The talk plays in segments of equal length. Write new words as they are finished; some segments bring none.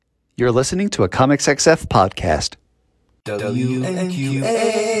You're listening to a Comics XF podcast. WMQ&A.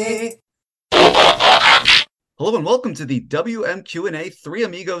 Hello and welcome to the WMQ&A Three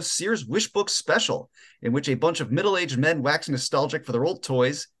Amigos Sears Wishbook special, in which a bunch of middle-aged men wax nostalgic for their old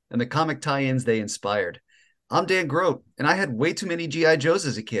toys and the comic tie-ins they inspired. I'm Dan Grote, and I had way too many G.I. Joes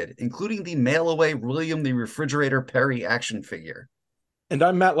as a kid, including the mail-away William the Refrigerator Perry action figure. And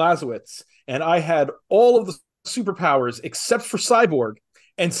I'm Matt Lazowitz, and I had all of the superpowers except for Cyborg,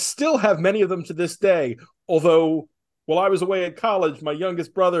 and still have many of them to this day, although while I was away at college, my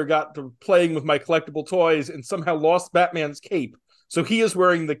youngest brother got to playing with my collectible toys and somehow lost Batman's cape. So he is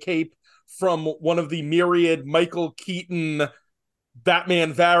wearing the cape from one of the myriad Michael Keaton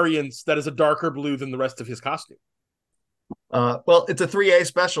Batman variants that is a darker blue than the rest of his costume. Well, it's a 3A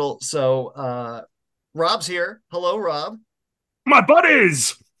special, so Rob's here. Hello, Rob. My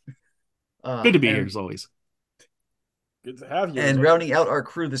buddies! Good to be here, as always. Good to have you. And rounding out our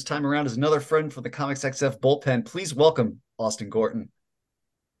crew this time around is another friend from the Comics XF bullpen. Please welcome Austin Gorton.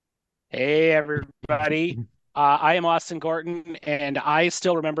 Hey, everybody. I am Austin Gorton, and I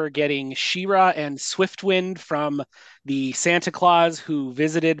still remember getting She-Ra and Swiftwind from the Santa Claus who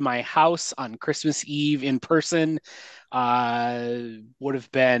visited my house on Christmas Eve in person. Would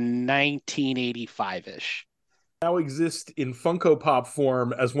have been 1985-ish. Now exist in Funko Pop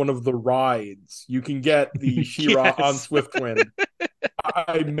form as one of the rides. You can get the She-Ra Yes. on Swiftwind.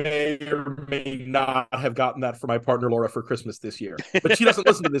 I may or may not have gotten that for my partner Laura for Christmas this year, but she doesn't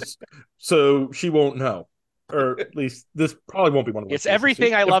listen to this, so she won't know. Or at least this probably won't be one of those. It's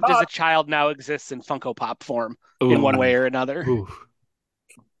everything I If loved as a not- child now exists in Funko Pop form in one way or another.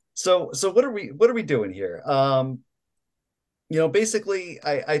 So what are we doing here? Basically,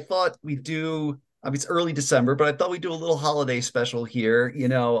 I thought we'd do. I mean, it's early December, but I thought we'd do a little holiday special here.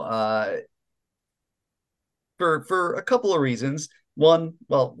 For a couple of reasons. One,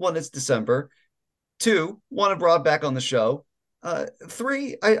 it's December. Two, want to brought back on the show.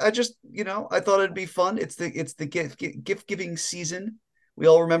 Three, I just I thought it'd be fun. It's the gift giving season. We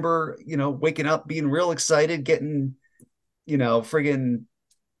all remember waking up being real excited, getting friggin'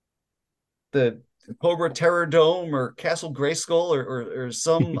 the Cobra Terror Dome or Castle Grayskull or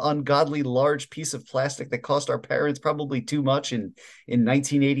some ungodly large piece of plastic that cost our parents probably too much in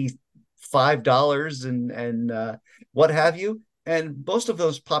 1985 dollars and what have you. And most of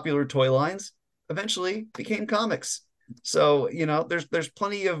those popular toy lines eventually became comics. So there's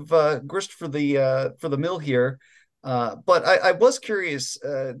plenty of grist for the mill here. But I was curious.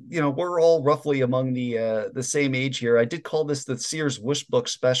 We're all roughly among the same age here. I did call this the Sears Wishbook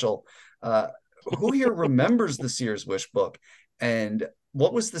special. Who here remembers the Sears Wishbook? And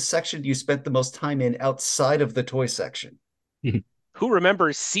what was the section you spent the most time in outside of the toy section? Who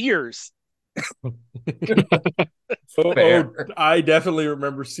remembers Sears? I definitely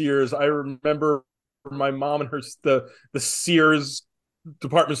remember Sears. I remember my mom and the Sears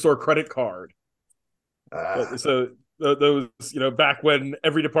department store credit card. So those, back when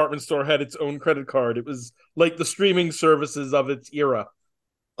every department store had its own credit card, it was like the streaming services of its era.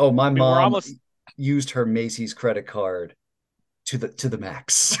 Oh, my mom used her Macy's credit card to the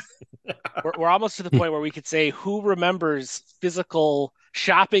max. We're almost to the point where we could say, who remembers physical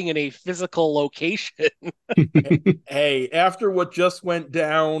shopping in a physical location? Hey, after what just went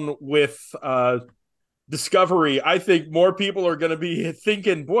down with Discovery, I think more people are going to be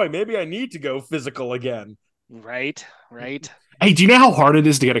thinking, boy, maybe I need to go physical again. Right. Hey, do you know how hard it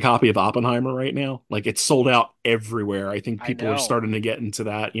is to get a copy of Oppenheimer right now? Like, it's sold out everywhere. I think people are starting to get into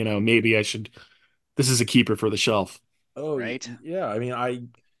that. Maybe I should. This is a keeper for the shelf. Oh, right. Yeah. I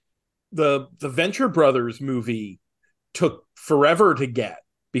mean, the Venture Brothers movie took forever to get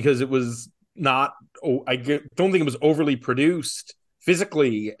because it was not. I don't think it was overly produced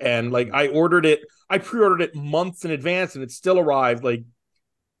physically, and like I pre-ordered it months in advance, and it still arrived like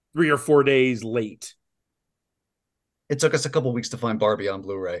 3 or 4 days late. It took us a couple weeks to find Barbie on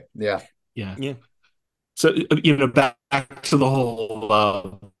Blu-ray. Yeah. So back to the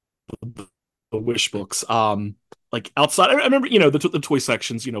whole the wish books. Like outside, I remember the toy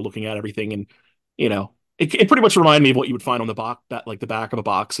sections. Looking at everything, and it pretty much reminded me of what you would find on the box, like the back of a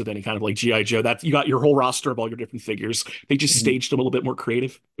box of any kind of like G.I. Joe. That you got your whole roster of all your different figures. They just staged them a little bit more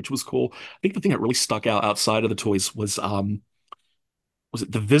creative, which was cool. I think the thing that really stuck out outside of the toys was it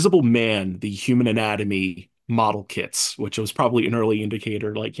the Visible Man, the Human Anatomy model kits, which was probably an early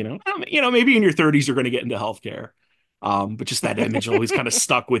indicator, like maybe in your 30s you're going to get into healthcare. But just that image always kind of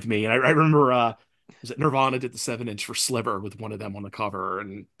stuck with me. And I remember was it Nirvana did the 7-inch for Sliver with one of them on the cover,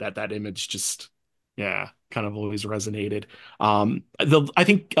 and that image just kind of always resonated. I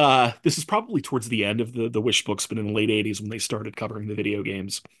think this is probably towards the end of the Wish books, but in the late 80s when they started covering the video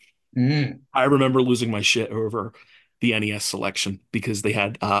games. I remember losing my shit over the NES selection because they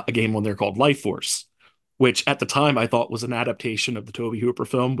had a game on there called Life Force, which at the time I thought was an adaptation of the Tobe Hooper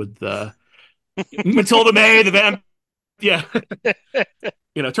film with Matilda May, the vamp. Yeah.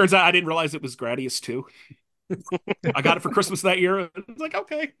 Turns out I didn't realize it was Gradius too. I got it for Christmas that year. It's like,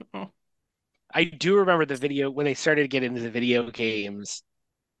 okay. Oh. I do remember the video when they started to get into the video games,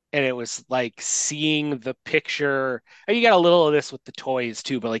 and it was like seeing the picture. And you got a little of this with the toys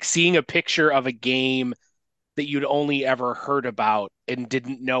too, but like seeing a picture of a game that you'd only ever heard about and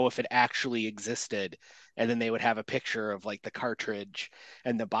didn't know if it actually existed. And then they would have a picture of like the cartridge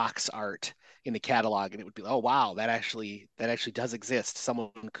and the box art in the catalog, and it would be, oh wow, that actually does exist. Someone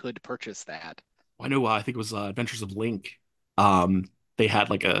could purchase that. I know. I think it was Adventures of Link. They had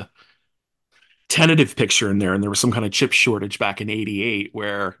like a tentative picture in there, and there was some kind of chip shortage back in '88,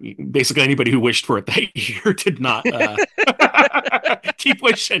 where basically anybody who wished for it that year did not keep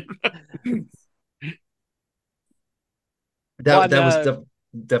wishing. That was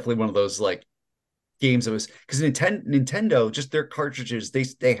definitely one of those like games that was, because Nintendo, just their cartridges,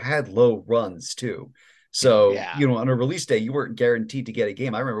 they had low runs too. So on a release day, you weren't guaranteed to get a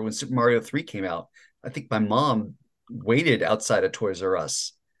game. I remember when Super Mario 3 came out, I think my mom waited outside of Toys R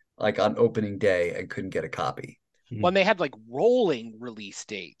Us like on opening day and couldn't get a copy. When they had like rolling release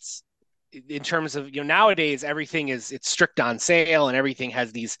dates, in terms of, nowadays everything it's strict on sale, and everything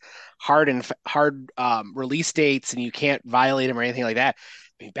has these hard release dates, and you can't violate them or anything like that.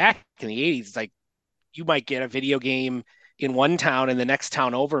 I mean, back in the 80s, it's like you might get a video game in one town and the next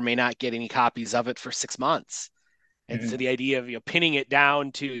town over may not get any copies of it for 6 months. And so the idea of pinning it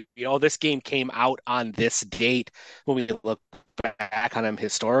down to this game came out on this date, when we look back on them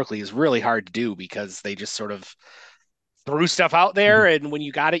historically, is really hard to do, because they just sort of threw stuff out there, and when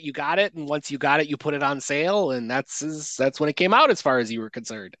you got it, and once you got it, you put it on sale, and that's when it came out, as far as you were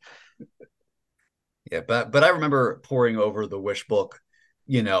concerned. Yeah, but I remember poring over the Wishbook,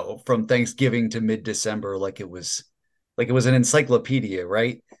 from Thanksgiving to mid-December, like it was an encyclopedia,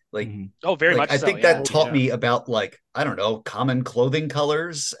 right? Like, oh, very much. I think that taught me about, like, I don't know, common clothing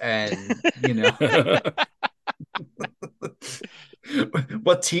colors, and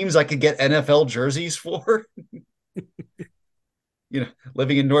what teams I could get NFL jerseys for.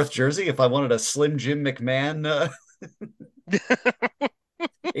 Living in North Jersey, if I wanted a Slim Jim McMahon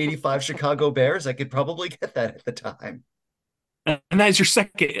 85 Chicago Bears, I could probably get that at the time. And that's your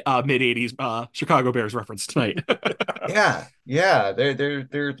second mid-'80s Chicago Bears reference tonight. yeah,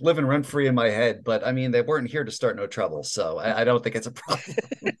 they're living rent free in my head, but I mean, they weren't here to start no trouble, so I don't think it's a problem.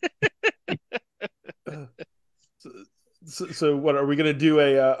 So what are we going to do?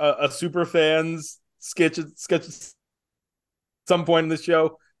 A super fans sketch at some point in the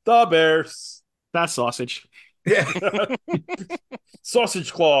show? The Bears, that sausage,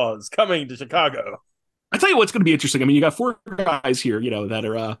 sausage claws coming to Chicago. I tell you what's going to be interesting. I mean, you got four guys here, that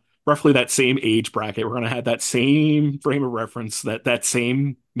are roughly that same age bracket. We're going to have that same frame of reference, that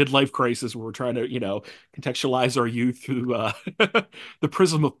same midlife crisis where we're trying to, contextualize our youth through the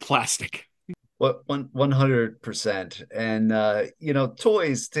prism of plastic. What 100%. And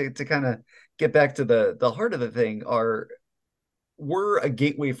toys, to kind of get back to the heart of the thing, were a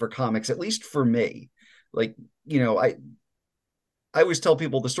gateway for comics, at least for me. Like, I always tell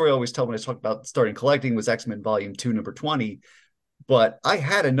people, the story I always tell when I talk about starting collecting was X-Men Volume 2, number 20. But I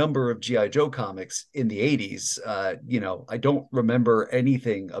had a number of G.I. Joe comics in the 80s. I don't remember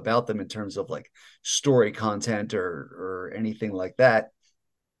anything about them in terms of like story content or anything like that.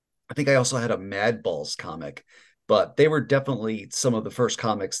 I think I also had a Madballs comic, but they were definitely some of the first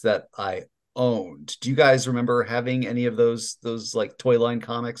comics that I owned. Do you guys remember having any of those like toy line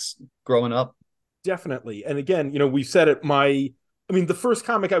comics growing up? Definitely. And again, we said it, the first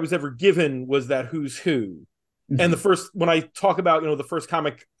comic I was ever given was that Who's Who. And when I talk about, the first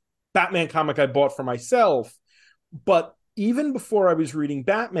Batman comic I bought for myself, but even before I was reading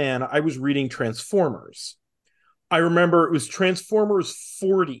Batman, I was reading Transformers. I remember it was Transformers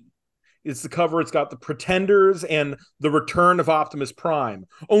 40. It's the cover. It's got the Pretenders and the Return of Optimus Prime.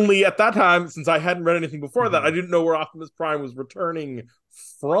 Only at that time, since I hadn't read anything before that, I didn't know where Optimus Prime was returning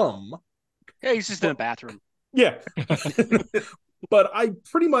from. Yeah, he's just in a bathroom. Yeah. But I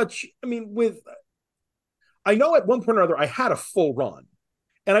pretty much, I know at one point or other I had a full run,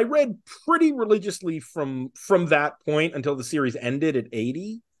 and I read pretty religiously from that point until the series ended at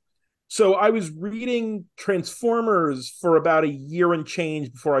 80. So I was reading Transformers for about a year and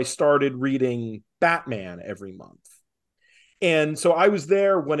change before I started reading Batman every month. And so I was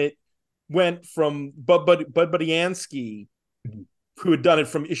there when it went from Bud Budiansky, who had done it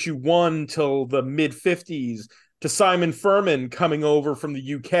from issue 1 till the mid-50s, to Simon Furman coming over from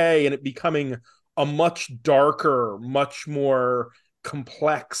the UK and it becoming a much darker, much more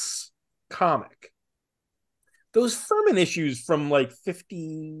complex comic. Those Furman issues from like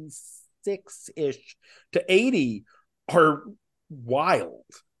 56-ish to 80 are wild.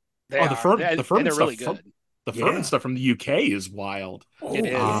 The Furman they're stuff really good. the Furman stuff from the UK is wild. It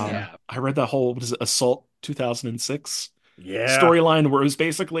is, yeah. I read that whole what is it, Assault 2006 Yeah. storyline where it was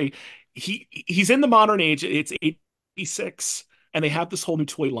basically he's in the modern age. It's 86, and they have this whole new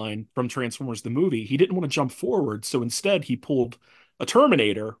toy line from Transformers the movie. He didn't want to jump forward, so instead he pulled a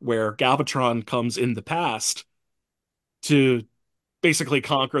Terminator where Galvatron comes in the past to basically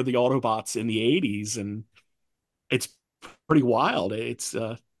conquer the Autobots in the 80s, and it's pretty wild. It's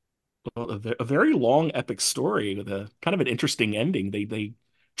a very long epic story with a kind of an interesting ending. They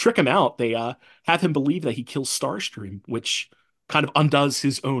trick him out. They have him believe that he kills Starscream, which kind of undoes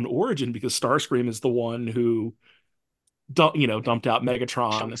his own origin because Starscream is the one who dumped out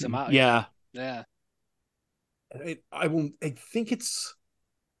Megatron. Chunks him out. Yeah. Yeah. I think it's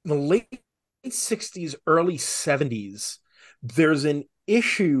the late 60s, early 70s. There's an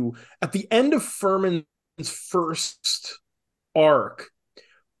issue at the end of Furman's first arc.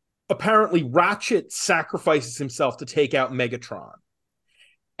 Apparently, Ratchet sacrifices himself to take out Megatron.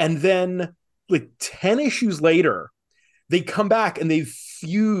 And then, like 10 issues later, they come back and they've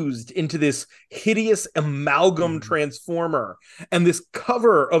fused into this hideous amalgam transformer. And this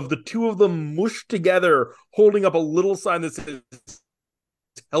cover of the two of them mushed together, holding up a little sign that says,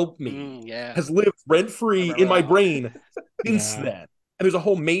 "Help me," has lived rent-free in my brain since then. And there's a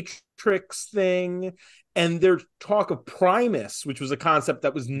whole Matrix thing. And there's talk of Primus, which was a concept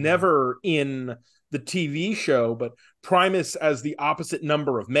that was never in the TV show, but Primus as the opposite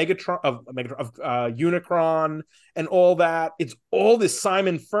number of Megatron, of Unicron, and all that. It's all this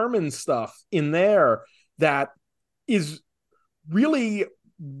Simon Furman stuff in there that is really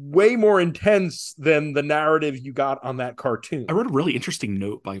way more intense than the narrative you got on that cartoon. I wrote a really interesting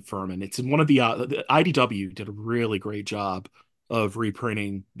note by Furman. It's in one of the IDW did a really great job of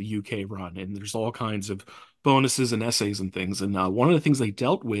reprinting the UK run, and there's all kinds of bonuses and essays and things. And one of the things they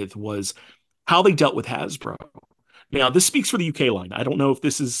dealt with was how they dealt with Hasbro. Now, this speaks for the UK line. I don't know if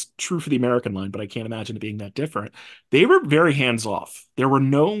this is true for the American line, but I can't imagine it being that different. They were very hands off. There were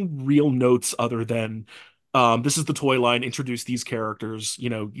no real notes other than this is the toy line, introduce these characters,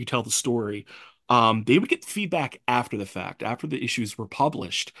 you tell the story. They would get feedback after the fact, after the issues were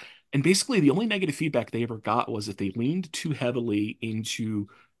published. And basically, the only negative feedback they ever got was that they leaned too heavily into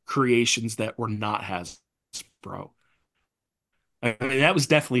creations that were not Hasbro. I mean, that was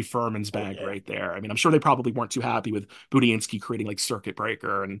definitely Furman's bag right there. I mean, I'm sure they probably weren't too happy with Budiansky creating like Circuit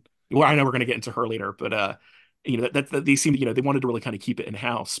Breaker, and well, I know we're going to get into her later, but that they seemed, they wanted to really kind of keep it in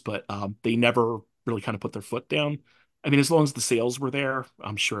house, but they never really kind of put their foot down. I mean, as long as the sales were there,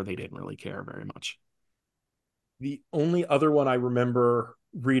 I'm sure they didn't really care very much. The only other one I remember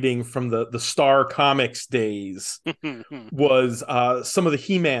reading from the Star Comics days was some of the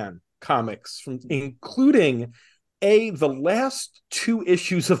He-Man comics, including the last two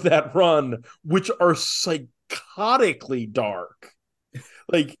issues of that run, which are psychotically dark.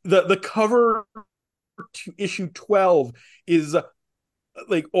 Like the cover to issue 12 is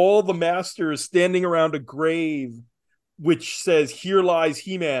like all the masters standing around a grave which says, "Here lies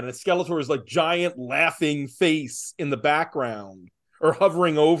He-Man," and Skeletor's like giant laughing face in the background or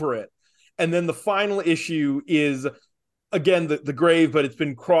hovering over it. And then the final issue is again the grave, but it's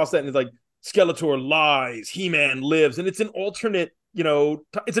been crossed out and it's like, "Skeletor lies, He-Man lives," and it's an alternate,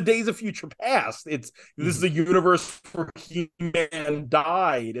 it's a Days of Future Past. This is a universe where He-Man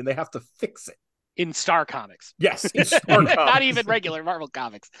died and they have to fix it. In Star Comics. Yes, in Star Comics. Not even regular Marvel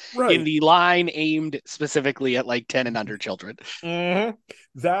Comics. Right. In the line aimed specifically at like 10 and under children. Mm-hmm.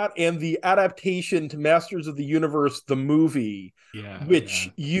 That and the adaptation to Masters of the Universe, the movie,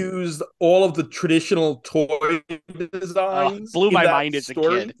 which used all of the traditional toy designs. Blew my mind as a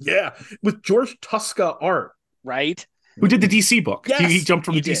kid. Yeah, with George Tuska art. Right? Who did the DC book? Yes, he jumped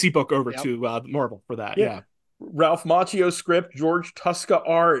from the DC book over to Marvel for that. Yeah. Ralph Macchio script, George Tuska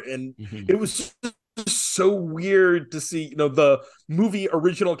art, and it was so weird to see, the movie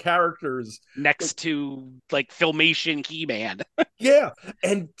original characters next to like Filmation He-Man. Yeah,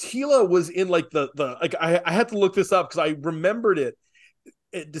 and Tila was in like the like I had to look this up because I remembered it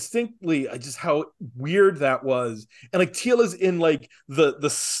distinctly, just how weird that was. And like Tila's in like the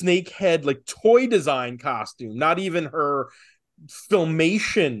snakehead like toy design costume, not even her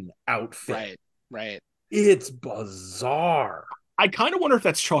Filmation outfit. Right. It's bizarre. I kind of wonder if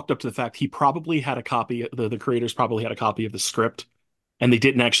that's chalked up to the fact he probably had a copy, the creators probably had a copy of the script and they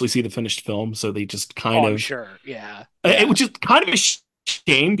didn't actually see the finished film, so they just Oh, kind I'm of sure. Yeah. it Yeah. was just kind of a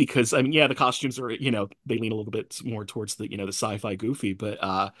shame because I mean, yeah, the costumes are they lean a little bit more towards the the sci-fi goofy,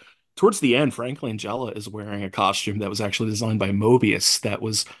 but towards the end, Frank Langella is wearing a costume that was actually designed by Mobius that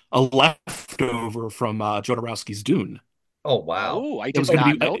was a leftover from Jodorowsky's Dune. Oh wow. Oh, I It was did going to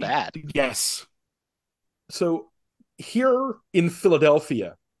not be know that. yes. So here in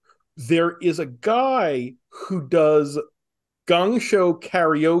Philadelphia, there is a guy who does gong show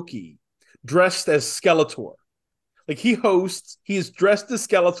karaoke dressed as Skeletor. Like he hosts, he is dressed as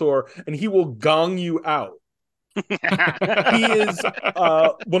Skeletor, and he will gong you out. He is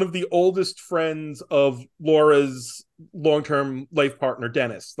one of the oldest friends of Laura's long-term life partner,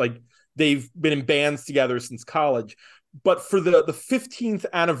 Dennis. Like they've been in bands together since college. But for the 15th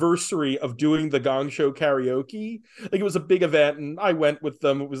anniversary of doing the Gong Show karaoke, like it was a big event, and I went with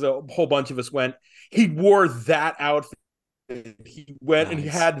them. It was a whole bunch of us went. He wore that outfit. He went and he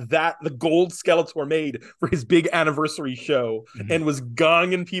Nice. had the gold Skeletor made for his big anniversary show Mhm. and was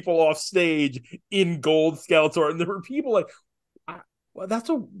gonging people off stage in gold Skeletor. And there were people like, well, that's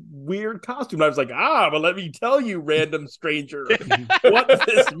a weird costume. And I was like, but let me tell you, random stranger, what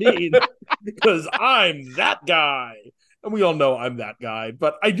this means, because I'm that guy. And we all know I'm that guy,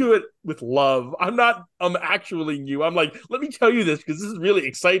 but I do it with love. I'm actually you. I'm like, let me tell you this because this is really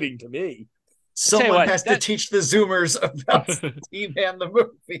exciting to me. Tell you Someone what, has to teach the Zoomers about He-Man the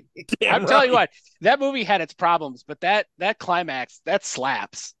movie. I'm telling you what, that movie had its problems, but that climax, that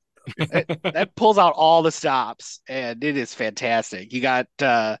slaps. That pulls out all the stops, and it is fantastic. You got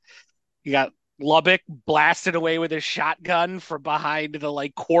Lubbock blasted away with his shotgun from behind the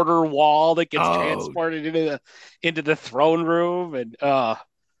like quarter wall that gets Oh, transported into the throne room, and it's good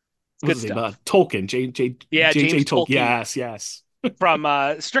what's his name? stuff. Tolkien, Yeah, J James Tolkien. Tolkien Yes, yes. from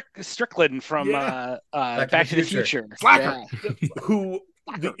Strickland from Yeah. Back to the Future. Slacker. Yeah. Who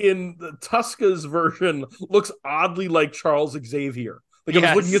in the Tuska's version looks oddly like Charles Xavier. Like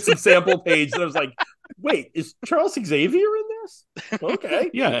I was looking at Yes. some sample page and I was like, wait, is Charles Xavier in this? Okay.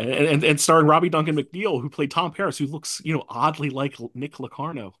 Yeah, and starring Robbie Duncan McNeil, who played Tom Paris, who looks, oddly like Nick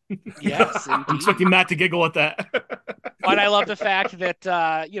Locarno. Yes, I'm indeed. expecting Matt to giggle at that. And I love the fact that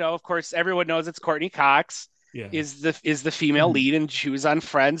of course, everyone knows it's Courtney Cox Yeah. is the female Mhm. lead, and she was on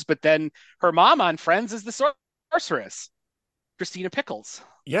Friends, but then her mom on Friends is the sorceress, Christina Pickles.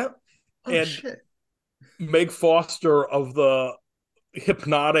 Yep. Oh And shit. Meg Foster of the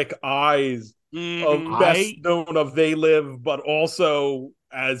hypnotic eyes of Hmm. best I known of They Live, but also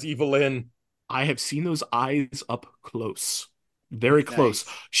as Evelyn. I have seen those eyes up close. Very close.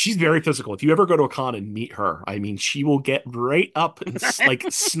 Nice. She's very physical. If you ever go to a con and meet her, I mean, she will get right up and like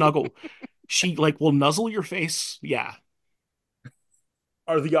snuggle. She like will nuzzle your face. Yeah,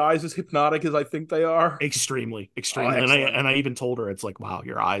 Are the eyes as hypnotic as I think they are? extremely, Oh, extremely. And I excellent. and I even told her it's like, wow,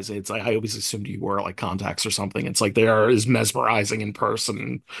 your eyes. It's like I always assumed you wore like contacts or something. It's like they are as mesmerizing in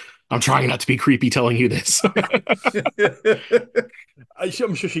person. I'm trying not to be creepy telling you this. I'm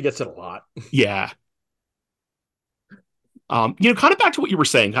sure she gets it a lot. Yeah. Kind of back to what you were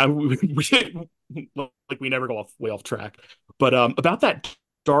saying. Like we never go way off track. But about that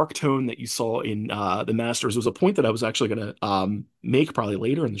dark tone that you saw in the Masters was a point that I was actually going to make probably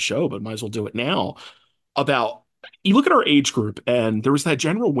later in the show, but might as well do it now. About you look at our age group, and there was that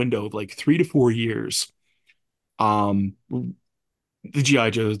general window of like 3 to 4 years. Um, the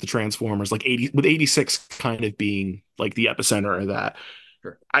GI Joes, the Transformers, like 80 with 86 kind of being like the epicenter of that.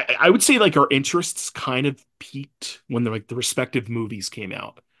 Sure. I would say like our interests kind of peaked when the respective movies came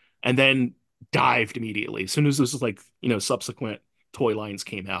out and then dived immediately. As soon as this was like, subsequent toy lines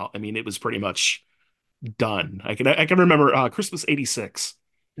came out, I mean, it was pretty much done. I can remember Christmas 86.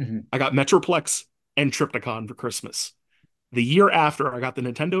 Mhm. I got Metroplex and Triptychon for Christmas. The year after, I got the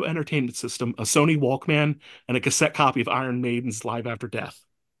Nintendo Entertainment System, a Sony Walkman, and a cassette copy of Iron Maiden's Live After Death.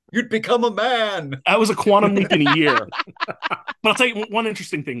 You'd become a man. That was a quantum leap in a year. But I'll tell you one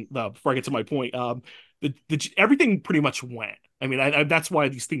interesting thing though, before I get to my point. Everything pretty much went. I mean, that's why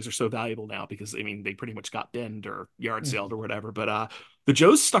these things are so valuable now because I mean they pretty much got binned or yard saled or whatever. But the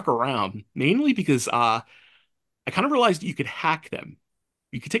Joes stuck around mainly because I kind of realized you could hack them.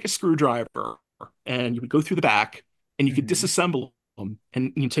 You could take a screwdriver and you would go through the back and you could Mhm. disassemble them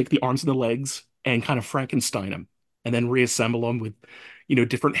and you take the arms and the legs and kind of Frankenstein them and then reassemble them with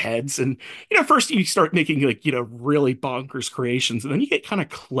different heads and first you start making like really bonkers creations and then you get kind of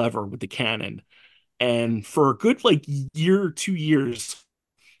clever with the canon and for a good like year 2 years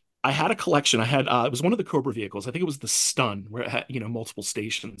I had a collection. I had it was one of the Cobra vehicles. I think it was the Stun where it had multiple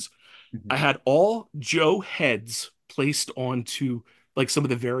stations. I Mhm. had all Joe heads placed onto like some of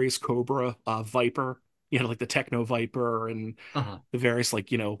the various Cobra, Viper, you know, like the Techno Viper and Uh-huh. the various,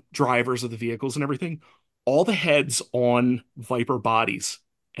 like, you know, drivers of the vehicles and everything, all the heads on Viper bodies.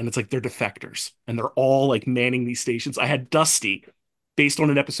 And it's like they're defectors and they're all like manning these stations. I had Dusty based on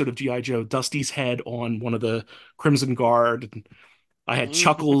an episode of G.I. Joe, Dusty's head on one of the Crimson Guard. And I had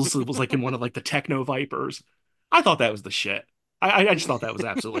Chuckles that was like in one of like the Techno Vipers. I thought that was the shit. I just thought that was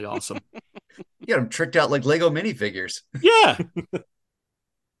absolutely awesome. You got them tricked out like Lego minifigures. Yeah.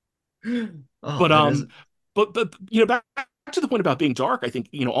 Oh, But that is but you know, back to the point about being dark, I think,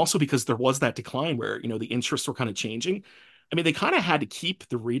 you know, also because there was that decline where, you know, the interests were kind of changing. I mean, they kind of had to keep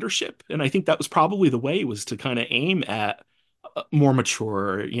the readership, and I think that was probably the way, was to kind of aim at a more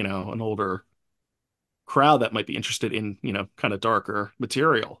mature, you know, an older crowd that might be interested in, you know, kind of darker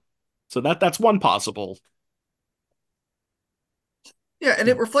material. So that's one possible. yeah, and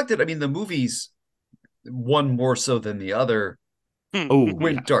it reflected. I mean, the movies, one more so than the other, Oh, yeah.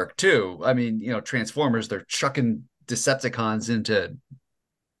 went dark too. I mean, you know, Transformers, they're chucking Decepticons into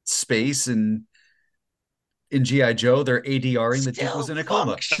space, and in GI Joe, they're ADRing the Duke was in a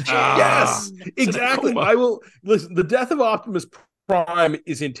coma. Yes, It's an exactly. coma. I will listen. The death of Optimus Prime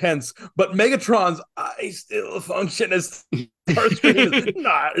is intense, but Megatron's I still function as Starscream is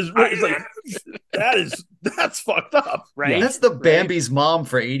not. It's like that's fucked up, Right? That's the Right. Bambi's mom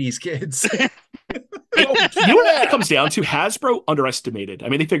for 80s kids. You know what it comes down to? Hasbro underestimated. I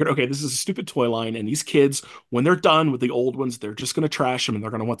mean, they figured, okay, this is a stupid toy line, and these kids, when they're done with the old ones, they're just going to trash them, and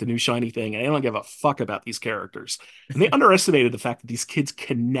they're going to want the new shiny thing, and they don't give a fuck about these characters. And they underestimated the fact that these kids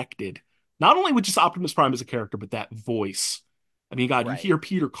connected not only with just Optimus Prime as a character, but that voice. I mean, God, you Right. hear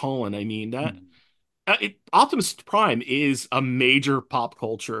Peter Cullen. I mean, Optimus Prime is a major pop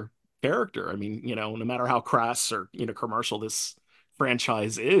culture character. I mean, you know, no matter how crass or, you know, commercial this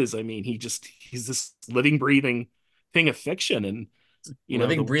franchise is, I mean, he's this living, breathing thing of fiction, and you know,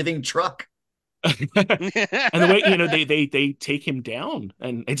 Living, breathing truck. and the way, you know, they take him down,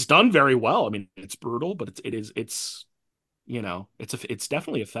 and it's done very well. I mean, it's brutal, but it's you know, it's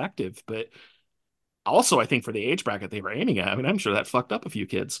definitely effective. But also, I think for the age bracket they were aiming at, I mean, I'm sure that fucked up a few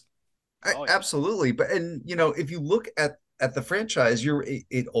kids. Oh, yeah. Absolutely. But and you know, if you look at the franchise,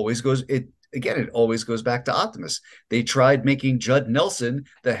 it always goes it always goes back to Optimus. They tried making Judd Nelson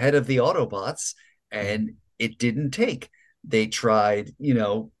the head of the Autobots, and it didn't take. They tried, you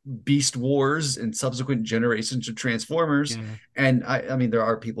know, Beast Wars and subsequent generations of Transformers. Yeah. And I mean, there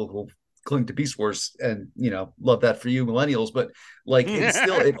are people who cling to Beast Wars, and you know, love that for you millennials, but like it's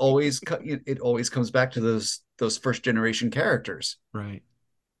still it always comes back to those first generation characters, Right.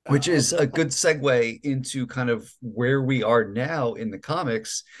 which is a good segue into kind of where we are now in the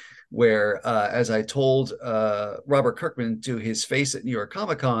comics, where as I told Robert Kirkman to his face at New York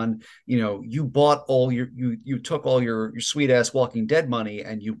Comic Con, you know, you bought all you took all your sweet ass Walking Dead money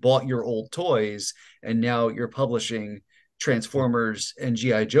and you bought your old toys, and now you're publishing Transformers and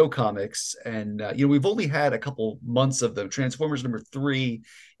GI Joe comics, and you know, we've only had a couple months of them. Transformers #3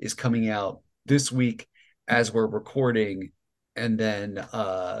 is coming out this week as we're recording, and then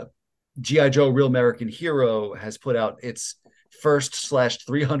GI Joe Real American Hero has put out its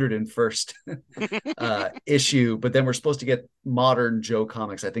first/301st issue, but then we're supposed to get Modern Joe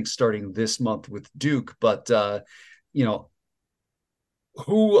comics, I think, starting this month with Duke. But you know,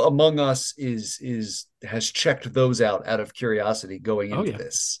 who among us has checked those out of curiosity going into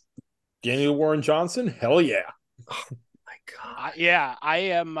this? Daniel Warren Johnson, hell yeah. Oh my god. Yeah, I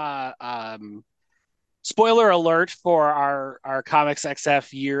am spoiler alert for our Comics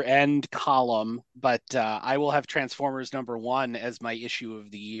XF year-end column, but I will have Transformers #1 as my issue of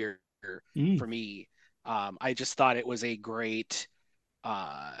the year for me. I just thought it was a great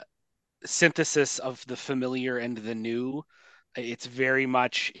synthesis of the familiar and the new. It's very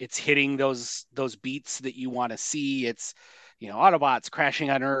much, it's hitting those beats that you want to see. It's, you know, Autobots crashing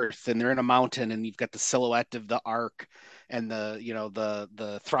on Earth, and they're in a mountain, and you've got the silhouette of the Ark and the, you know,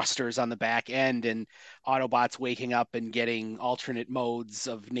 the thrusters on the back end, and Autobots waking up and getting alternate modes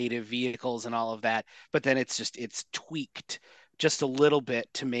of native vehicles and all of that. But then it's tweaked just a little bit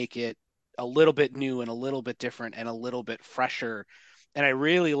to make it a little bit new and a little bit different and a little bit fresher. And I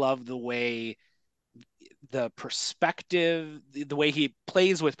really love the way the perspective, the way he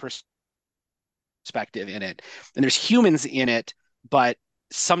plays with perspective in it. And there's humans in it, but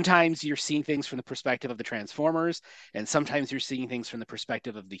sometimes you're seeing things from the perspective of the Transformers, and sometimes you're seeing things from the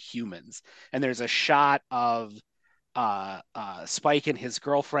perspective of the humans. And there's a shot of Spike and his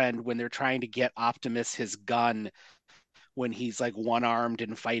girlfriend when they're trying to get Optimus his gun, when he's like one-armed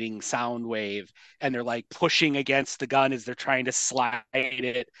and fighting Soundwave, and they're like pushing against the gun as they're trying to slide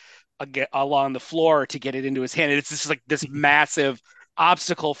it along the floor to get it into his hand. And it's just like this massive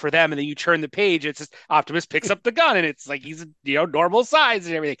obstacle for them. And then you turn the page, it's just Optimus picks up the gun and it's like he's normal size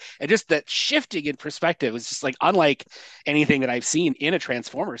and everything. And just that shifting in perspective was just like unlike anything that I've seen in a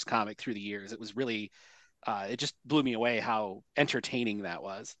Transformers comic through the years. It was really it just blew me away how entertaining that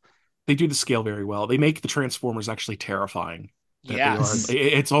was. They do the scale very well. They make the Transformers actually terrifying. That they are. Yes.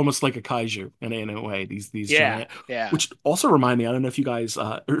 It's almost like a kaiju in a way. These Yeah. giant, Yeah. which also remind me. I don't know if you guys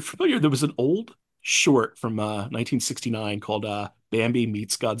are familiar. There was an old short from 1969 called Bambi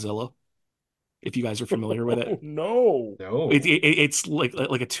Meets Godzilla. If you guys are familiar with it, No. No. it's like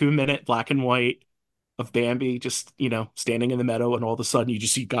a 2 minute black and white of Bambi just standing in the meadow, and all of a sudden you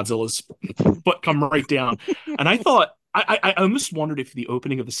just see Godzilla's foot come right down. And I thought I almost wondered if the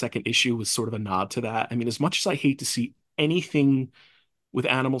opening of the second issue was sort of a nod to that. I mean, as much as I hate to see anything with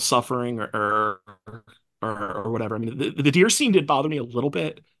animal suffering or whatever. I mean, the deer scene did bother me a little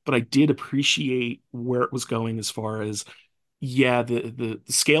bit, but I did appreciate where it was going as far as, yeah, the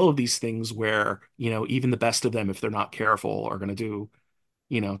scale of these things where, even the best of them, if they're not careful, are going to do,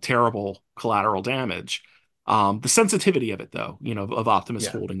 terrible collateral damage. The sensitivity of it, though, of Optimus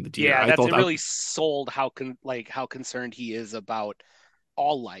Yeah. holding the deer, Yeah, I thought it that, really sold how concerned he is about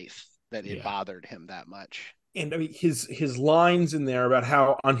all life that it Yeah. bothered him that much. And I mean his lines in there about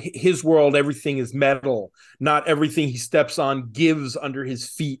how on his world everything is metal, not everything he steps on gives under his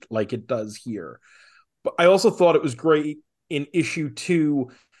feet like it does here. But I also thought it was great in issue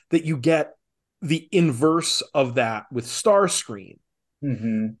 2 that you get the inverse of that with Starscream.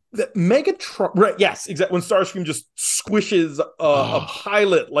 Mm-hmm. That Megatron, right? Yes, exactly. When Starscream just squishes a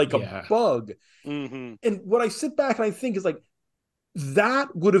pilot like yeah. a bug. Mm-hmm. And what I sit back and I think is like,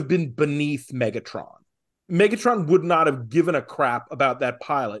 that would have been beneath Megatron. Megatron would not have given a crap about that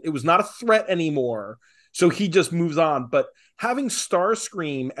pilot. It was not a threat anymore. So he just moves on. But having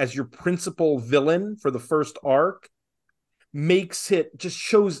Starscream as your principal villain for the first arc just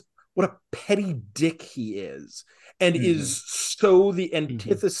shows what a petty dick he is, and is so the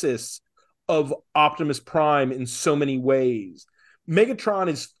antithesis of Optimus Prime in so many ways. Megatron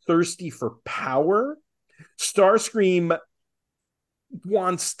is thirsty for power. Starscream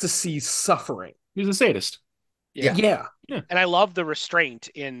wants to see suffering. He's a sadist. Yeah. And I love the restraint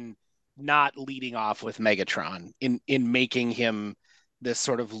in not leading off with Megatron, in making him this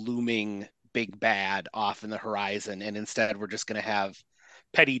sort of looming big bad off in the horizon, and instead we're just going to have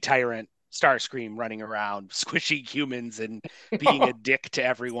petty tyrant Starscream running around squishing humans and being a dick to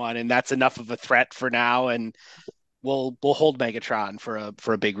everyone, and that's enough of a threat for now. And we'll hold Megatron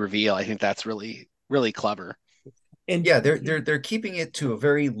for a big reveal. I think that's really, really clever. And yeah, they're keeping it to a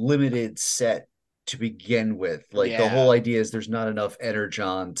very limited set to begin with. Like the whole idea is there's not enough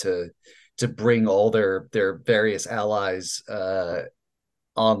energon to bring all their various allies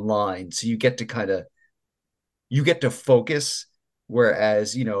online. So you get to focus.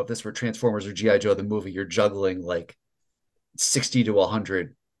 Whereas, if this were Transformers or G.I. Joe the movie, you're juggling like 60 to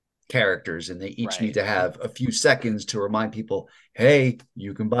 100 characters, and they each need to have a few seconds to remind people, hey,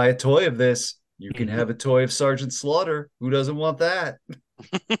 you can buy a toy of this. You can have a toy of Sergeant Slaughter. Who doesn't want that?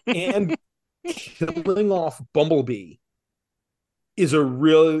 And killing off Bumblebee is a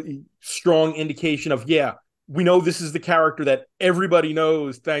really strong indication of, yeah, we know this is the character that everybody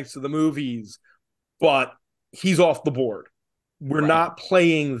knows thanks to the movies, but he's off the board. We're not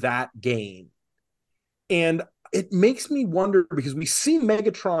playing that game. And it makes me wonder, because we see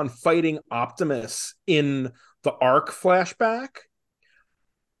Megatron fighting Optimus in the Ark flashback,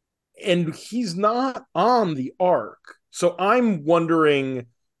 and he's not on the Ark. So I'm wondering,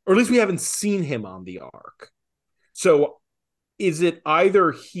 or at least we haven't seen him on the Ark. So is it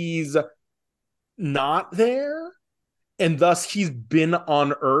either he's not there, and thus he's been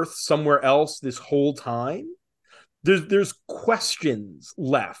on Earth somewhere else this whole time? There's questions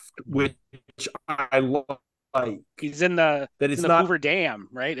left, which I like. He's in the not Hoover Dam,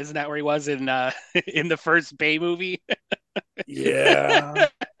 right? Isn't that where he was in in the first Bay movie? Yeah.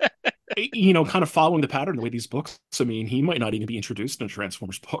 Kind of following the pattern the way these books. I mean, he might not even be introduced in a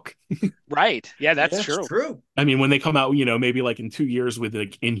Transformers book. Right. Yeah, that's true. I mean, when they come out, maybe like in 2 years with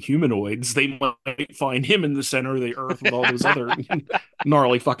like Inhumanoids, they might find him in the center of the Earth with all those other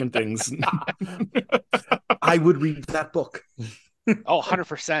gnarly fucking things. I would read that book. Oh,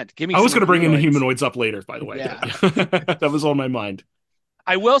 100%. Give me. I was going to bring in the Humanoids up later, by the way. Yeah. That was on my mind.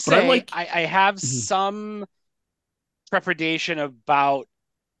 I will say I have some trepidation about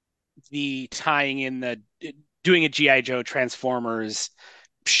the tying in doing a G.I. Joe Transformers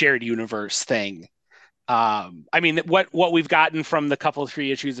shared universe thing. I mean, what we've gotten from the couple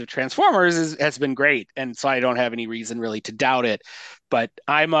 3 issues of Transformers has been great, and so I don't have any reason really to doubt it. But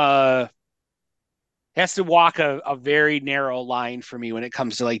I'm has to walk a very narrow line for me when it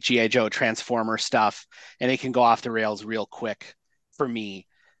comes to like GI Joe Transformer stuff, and it can go off the rails real quick for me.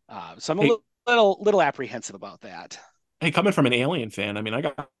 So I'm a Hey, little apprehensive about that. hey, coming from an Alien fan, I mean, I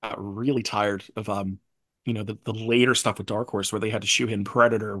got really tired of the later stuff with Dark Horse where they had to shoe in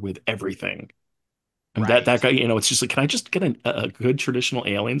Predator with everything. And that Right. guy, it's just like, can I just get a good traditional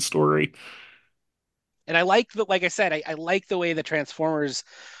Alien story? And I like like I said, I like the way the Transformers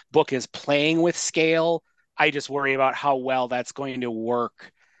book is playing with scale. I just worry about how well that's going to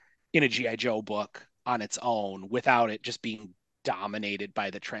work in a GI Joe book on its own without it just being dominated by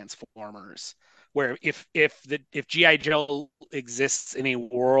the Transformers. Where if GI Joe exists in a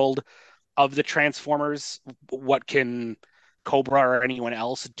world of the Transformers, what can Cobra or anyone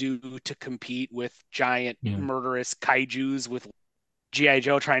else do to compete with giant Yeah. murderous kaijus with GI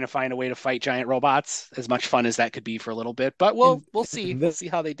Joe trying to find a way to fight giant robots? As much fun as that could be for a little bit, but we'll see. And We'll then see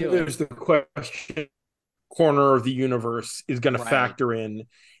how they do it. there's the question corner of the universe is going to Right. factor in,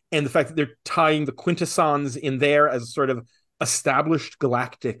 and the fact that they're tying the quintessons in there as sort of established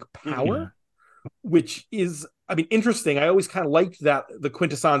galactic Mm-hmm. Yeah. power, which is, I mean, interesting. I always kind of liked that the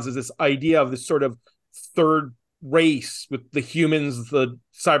quintessons is this idea of this sort of third race with the humans, the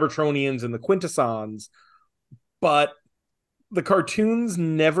Cybertronians, and the quintessons, but the cartoons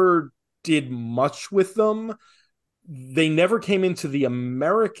never did much with them. They never came into the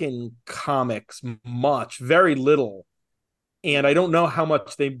American comics much, very little. And I don't know how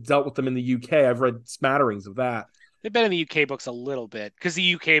much they dealt with them in the UK. I've read smatterings of that. They've been in the UK books a little bit because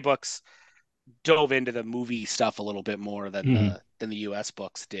the UK books dove into the movie stuff a little bit more than Mhm. the US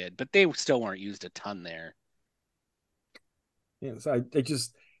books did, but they still weren't used a ton there. Yes,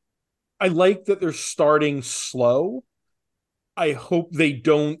 I like that they're starting slow. I hope they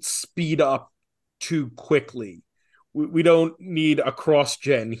don't speed up too quickly. We don't need a cross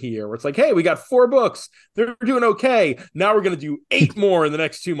gen here where it's like, hey, we got 4 books. They're doing okay. Now we're going to do 8 more in the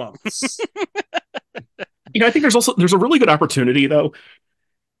next 2 months. I think there's a really good opportunity though.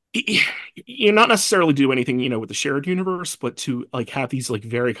 You not necessarily do anything, with the shared universe, but to like have these like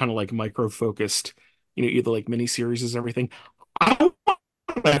very kind of like micro focused, either like mini series and everything. I want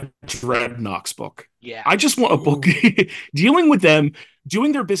a Dreadnoks book. I just Yes. want a book dealing with them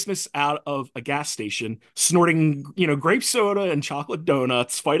doing their business out of a gas station, snorting, grape soda and chocolate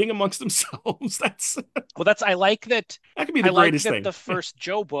donuts, fighting amongst themselves. Well, that's That could be I the like greatest that thing. the first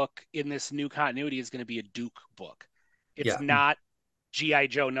Joe book in this new continuity is going to be a Duke book. It's Yeah. not GI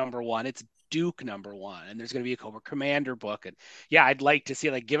Joe #1, it's Duke #1, and there's going to be a Cobra Commander book. And yeah, I'd like to see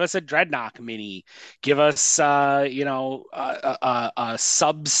like give us a Dreadnought mini, give us a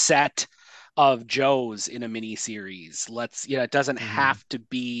subset of Joes in a mini series. It doesn't Mhm. have to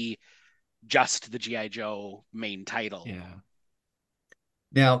be just the GI Joe main title. Yeah.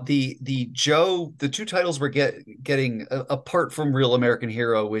 Now the two titles we're getting apart from Real American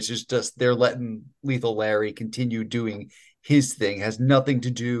Hero, which is just they're letting Lethal Larry continue doing his thing, has nothing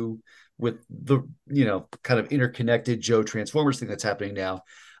to do with the kind of interconnected Joe Transformers thing that's happening now.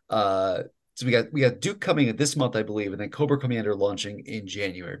 So we got Duke coming this month, I believe, and then Cobra Commander launching in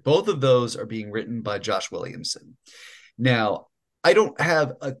January. Both of those are being written by Josh Williamson. Now, I don't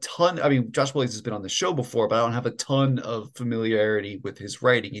have a ton. I mean, Josh Williams has been on the show before, but I don't have a ton of familiarity with his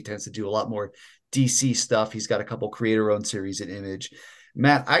writing. He tends to do a lot more DC stuff. He's got a couple creator-owned series at Image.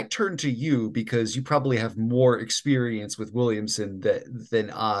 Matt, I turn to you because you probably have more experience with Williamson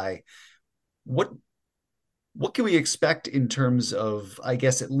than I. What what can we expect in terms of, I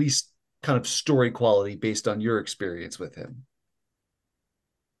guess, at least kind of story quality based on your experience with him?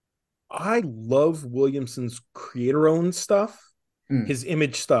 I love Williamson's creator owned stuff, Mm. his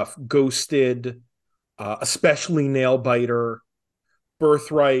Image stuff, Ghosted, especially Nailbiter,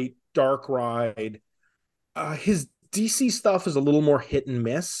 Birthright, Dark Ride. His DC stuff is a little more hit and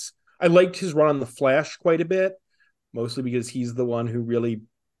miss. I liked his run on the Flash quite a bit, mostly because he's the one who really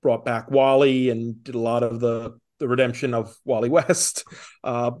brought back Wally and did a lot of the redemption of Wally West.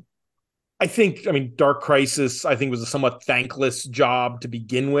 Uh, I mean, Dark Crisis, I think was a somewhat thankless job to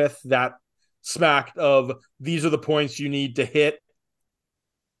begin with. That smacked of these are the points you need to hit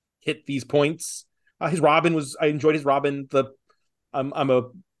these points. His Robin I enjoyed his Robin. I'm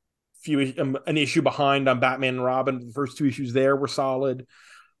an issue behind on Batman and Robin. The first 2 issues there were solid.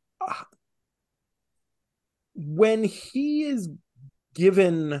 Uh, when he is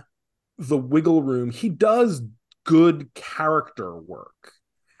given the wiggle room, he does good character work.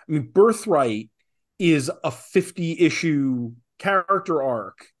 I mean, Birthright is a 50-issue character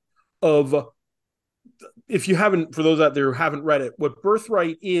arc of, if you haven't, for those out there who haven't read it, what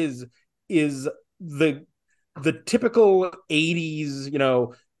Birthright is the typical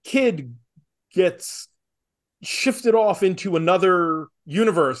 80s, kid gets shifted off into another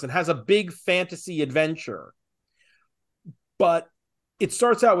universe and has a big fantasy adventure. But it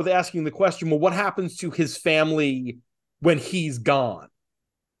starts out with asking the question, well, what happens to his family when he's gone?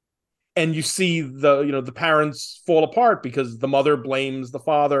 And you see the parents fall apart because the mother blames the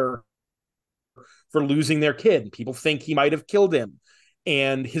father for losing their kid. People think he might have killed him.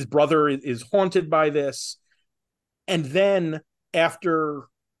 And his brother is haunted by this. And then after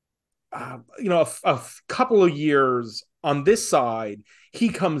a couple of years on this side, he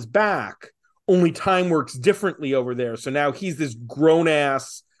comes back, only time works differently over there. So now he's this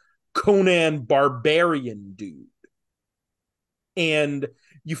grown-ass Conan barbarian dude. And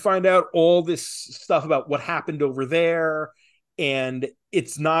you find out all this stuff about what happened over there, and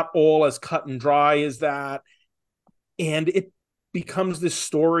it's not all as cut and dry as that. And it becomes this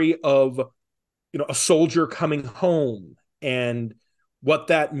story of, a soldier coming home and what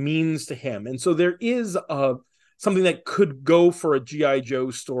that means to him. And so there is something that could go for a G.I.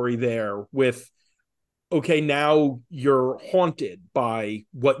 Joe story there with, okay, now you're haunted by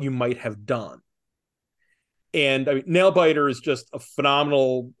what you might have done. And I mean, Nailbiter is just a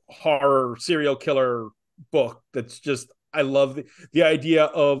phenomenal horror serial killer book. That's just, I love the idea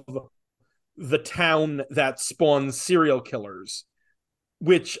of the town that spawns serial killers,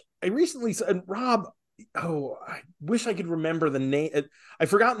 which I recently said, Rob, I wish I could remember the name. I've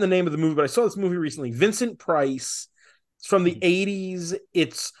forgotten the name of the movie, but I saw this movie recently. Vincent Price. It's from the 80s.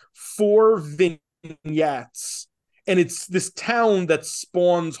 It's 4 vignettes. And it's this town that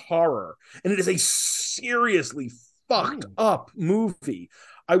spawns horror. And it is a seriously fucked up movie.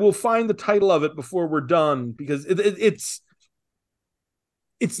 I will find the title of it before we're done, because it's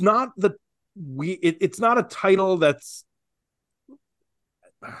not it's not a title that's,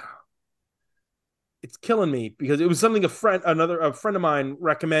 it's killing me, because it was something a friend of mine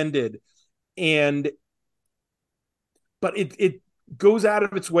recommended, but it goes out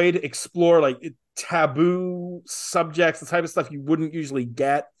of its way to explore taboo subjects, the type of stuff you wouldn't usually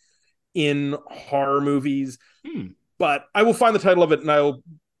get in horror movies. But I will find the title of it and I'll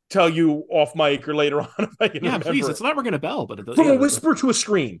tell you off mic or later on if I can remember. Please. It's not ringing a bell, but it does. From a whisper to a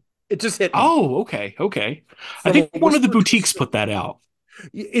scream. It just hit me. Oh, okay. I think one of the boutiques put that out.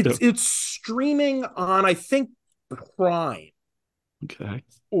 It's streaming on, I think, Prime. Okay.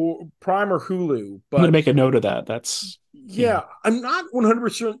 Or Prime or Hulu. But I'm going to make a note of that. That's... Yeah, I'm not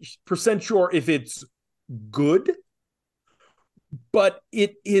 100% sure if it's good, but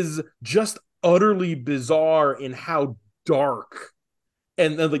it is just utterly bizarre in how dark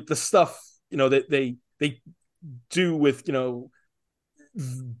and the stuff, that they do with,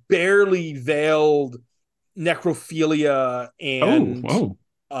 barely veiled necrophilia, and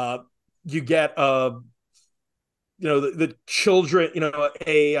you get the children,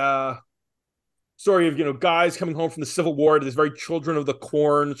 a story of guys coming home from the Civil War to this very Children of the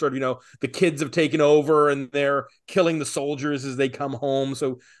Corn sort of, the kids have taken over and they're killing the soldiers as they come home.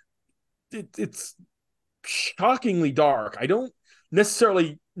 So it's shockingly dark. I don't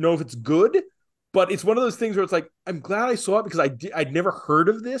necessarily know if it's good, but it's one of those things where it's like, I'm glad I saw it because I'd never heard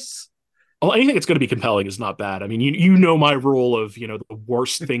of this. Well, anything that's going to be compelling is not bad. I mean, you know my rule of, the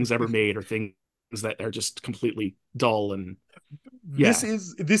worst things ever made are things that are just completely dull. And this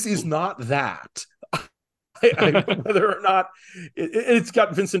is not that. Whether or not it's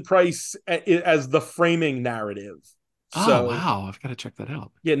got Vincent Price as the framing narrative. So, wow, I've got to check that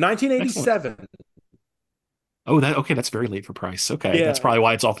out. Yeah, 1987. Excellent. Oh, that's very late for Price. Okay, yeah. That's probably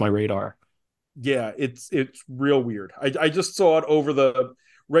why it's off my radar. Yeah, it's real weird. I just saw it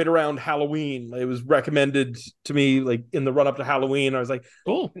right around Halloween. It was recommended to me in the run up to Halloween. I was like,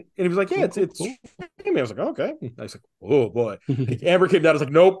 cool. And he was like, yeah, it's cool. I was like, okay. I was like, oh boy. Amber came down. I was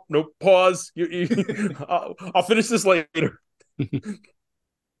like, nope, pause. I'll finish this later.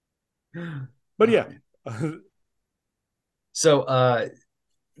 But yeah. So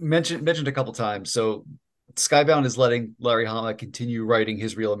mentioned a couple times. So Skybound is letting Larry Hama continue writing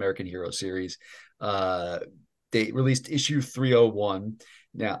his Real American Hero series. They released issue 301.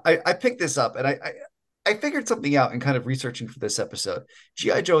 Now, I picked this up and I figured something out in kind of researching for this episode.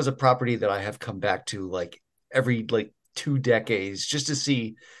 G.I. Joe is a property that I have come back to every 2 decades just to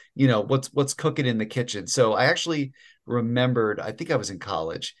see, what's cooking in the kitchen. So I actually remembered, I think I was in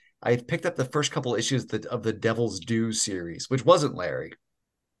college, I had picked up the first couple issues of the Devil's Due series, which wasn't Larry,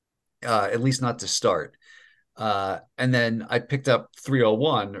 at least not to start. And then I picked up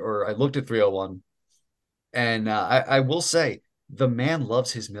 301, or I looked at 301, and I will say, the man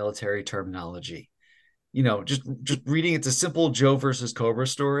loves his military terminology. Just reading, it's a simple Joe versus Cobra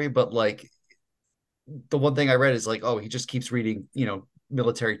story, but the one thing I read is he just keeps reading,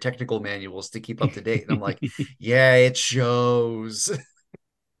 military technical manuals to keep up to date. And I'm like, yeah, it shows.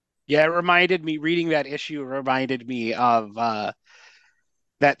 Yeah, it reminded me, reading that issue reminded me of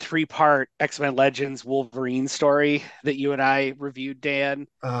that three-part X-Men Legends Wolverine story that you and I reviewed, Dan.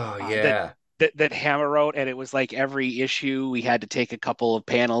 Oh uh, that yeah. that Hammer wrote, and it was like every issue we had to take a couple of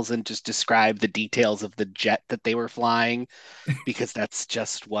panels and just describe the details of the jet that they were flying, because that's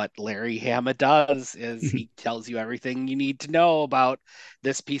just what Larry Hama does, is he tells you everything you need to know about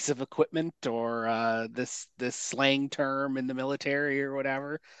this piece of equipment, or this slang term in the military or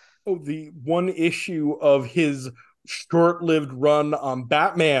whatever. Oh, the one issue of his short-lived run on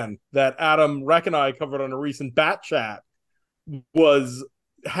Batman that Adam Reck and I covered on a recent Bat Chat was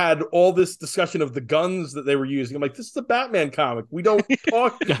had all this discussion of the guns that they were using. I'm like, this is a Batman comic. We don't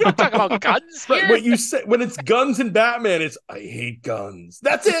talk. We don't talk about guns Right, here. what you say when it's guns in Batman, it's I hate guns.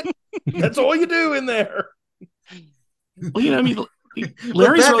 That's it. That's all you do in there. Well, I mean, Look,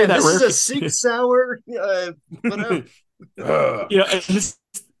 Larry's Batman, really that this rare. is a Sikh sour. Whatever. And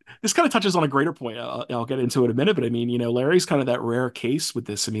this kind of touches on a greater point. I'll get into it in a minute, but I mean, Larry's kind of that rare case with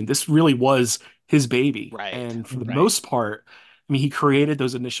this. I mean, this really was his baby, Right, and for the right. most part, I mean, he created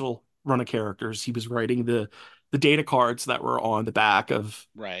those initial run of characters. He was writing the data cards that were on the back of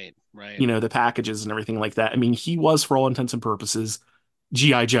Right, right. the packages and everything like that. I mean, he was, for all intents and purposes,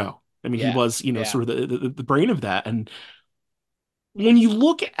 GI Joe. I mean, he Yeah, was, yeah. sort of the brain of that. And when you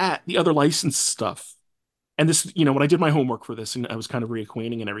look at the other licensed stuff, and this, when I did my homework for this and I was kind of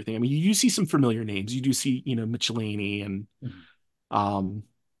reacquainting and everything, I mean, you do see some familiar names. You do see, Michelini and um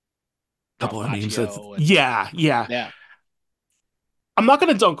a couple of names. Carpaccio Yeah, yeah. yeah. I'm not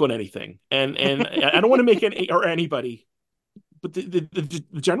going to dunk on anything, and I don't want to make any or anybody, but the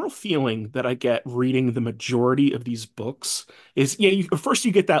general feeling that I get reading the majority of these books is, first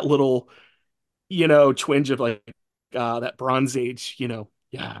you get that little, twinge of like that Bronze Age,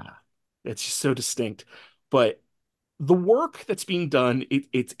 yeah, it's just so distinct. But the work that's being done,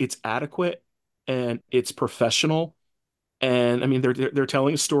 it's adequate and it's professional. And I mean, they're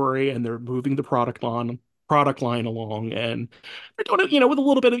telling a story and they're moving the product line along, and they're doing it, with a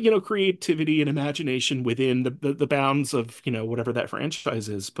little bit of, creativity and imagination within the bounds of, whatever that franchise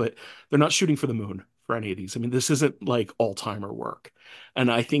is. But they're not shooting for the moon for any of these. I mean, this isn't like all-timer work. And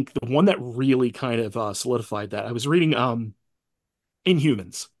I think the one that really kind of solidified that, I was reading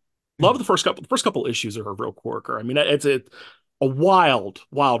Inhumans. Love the first couple issues are a real corker. I mean, it's a wild,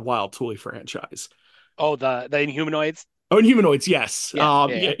 wild, wild toy franchise. Oh, the Inhumanoids. Oh, and humanoids, yes. Yeah,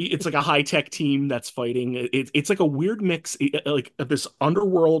 Yeah, it's like a high-tech team that's fighting. It's like a weird mix, like of this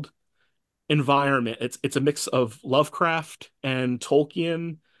underworld environment. It's a mix of Lovecraft and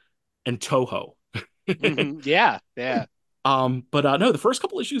Tolkien and Toho. Mhm. Yeah, yeah. But no, the first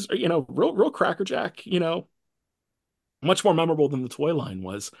couple issues are, real crackerjack, much more memorable than the toy line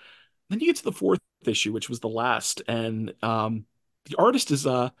was. Then you get to the fourth issue, which was the last, and the artist is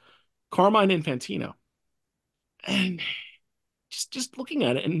Carmine Infantino. And just looking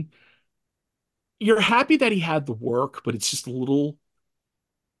at it, and you're happy that he had the work, but it's just a little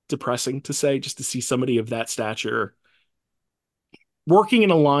depressing to say, just to see somebody of that stature working in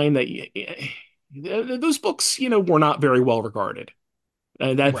a line that those books, were not very well regarded.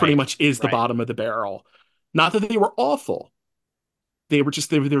 And that pretty Right, much is the right. bottom of the barrel. Not that they were awful. They're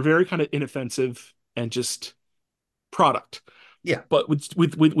very kind of inoffensive and just product. Yeah. But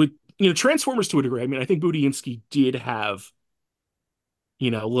with Transformers to a degree, I mean, I think Budiansky did have,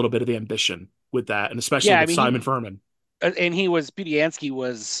 a little bit of ambition with that, and especially Yeah, I with mean, Simon Furman. and Budiansky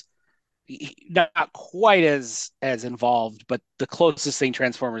was not quite as involved, but the closest thing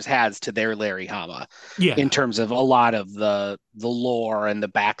Transformers has to their Larry Hama in Yeah. terms of a lot of the lore and the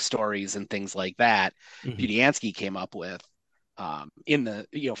backstories and things like that. Mhm. Budiansky came up with in the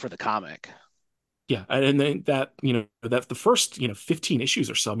for the comic. Yeah, and then that the first 15 issues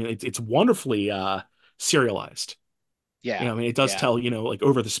or so. I mean, it's wonderfully serialized. Yeah, I mean, it does yeah. tell like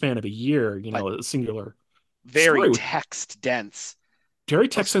over the span of a year, But a singular very story with text dense. very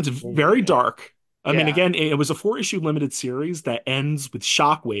text sense, very dark. I mean, Yeah, again, it was a 4-issue limited series that ends with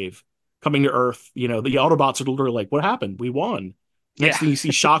Shockwave coming to Earth. The Autobots are literally like, "What happened? We won." Next yeah, thing you see,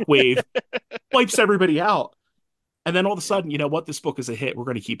 Shockwave wipes everybody out. And then all of a yeah. sudden, what? This book is a hit. We're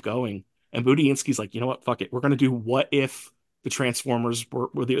going to keep going. And Budiansky's like, you know what? Fuck it. We're going to do what if the Transformers were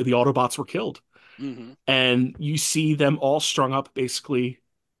the Autobots were killed. Hmm. And you see them all strung up basically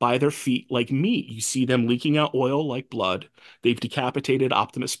by their feet like meat. You see them leaking out oil like blood. They've decapitated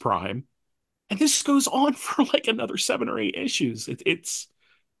Optimus Prime. And this goes on for like another 7 or 8 issues. It's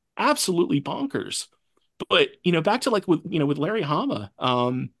absolutely bonkers. But, back to like with Larry Hama,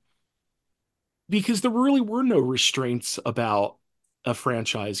 because there really were no restraints about a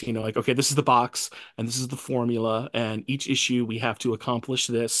franchise, like, okay, this is the box and this is the formula, and each issue we have to accomplish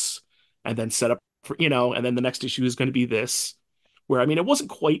this and then set up for, and then the next issue is going to be this. Where, I mean, it wasn't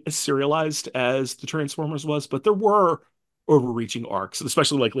quite as serialized as the Transformers was, but there were overreaching arcs,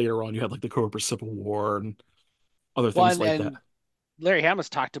 especially like later on, you had like the Cobra Civil War and other Well, things like that. and Larry Hama's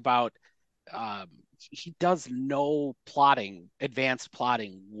talked about um, he does no plotting, advanced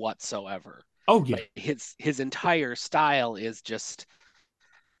plotting whatsoever. Oh yeah. Like his entire style is just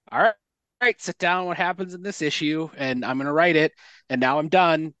all right, sit down. What happens in this issue? And I'm going to write it. And now I'm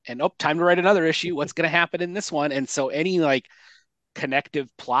done. And oh, time to write another issue. What's going to happen in this one? And so any like connective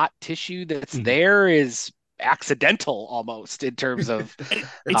plot tissue that's Mhm. there is accidental almost in terms of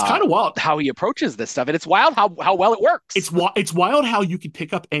It's kind of wild how he approaches this stuff. And it's wild how well it works. It's wild how you could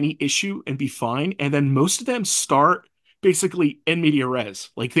pick up any issue and be fine, and then most of them start basically in media res.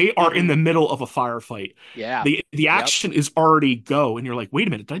 Like they are in the middle of a firefight. Yeah. The action is already go, and you're like, wait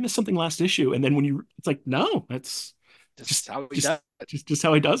a minute, did I miss something last issue? And then it's like, no, that's Just how he just does just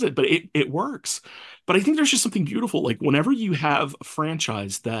how he does it. But it works. But I think there's just something beautiful. Like whenever you have a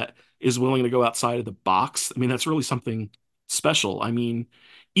franchise that is willing to go outside of the box, I mean, that's really something special. I mean,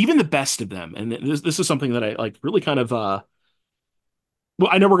 even the best of them, and this is something that I like really kind of well,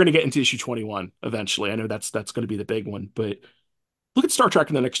 I know we're going to get into issue 21 eventually. I know that's going to be the big one, but look at Star Trek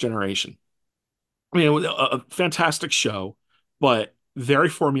and the Next Generation. I mean, it was a fantastic show, but very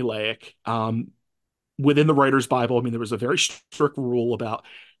formulaic. Within the writer's Bible, I mean, there was a very strict rule about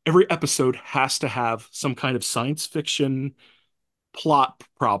every episode has to have some kind of science fiction plot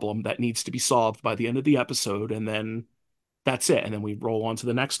problem that needs to be solved by the end of the episode, and then that's it. And then we roll on to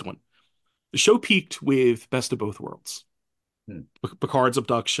the next one. The show peaked with Best of Both Worlds. Picard's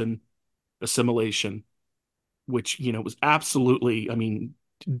abduction, assimilation, which, was absolutely, I mean,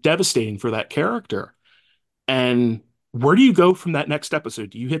 devastating for that character. And where do you go from that next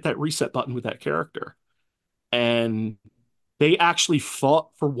episode? Do you hit that reset button with that character? And they actually fought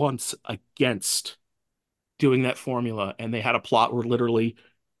for once against doing that formula. And they had a plot where literally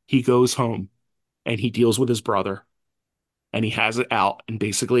he goes home and he deals with his brother and he has it out. And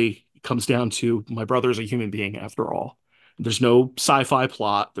basically it comes down to my brother's a human being after all. There's no sci-fi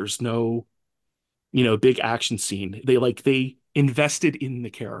plot. There's no, big action scene. They invested in the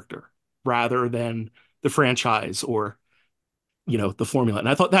character rather than the franchise or, the formula. And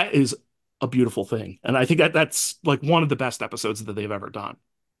I thought that is a beautiful thing. And I think that's like one of the best episodes that they've ever done.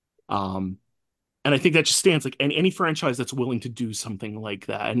 Um, and I think that just stands like any franchise that's willing to do something like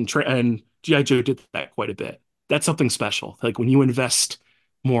that. And G.I. Joe did that quite a bit. That's something special. Like when you invest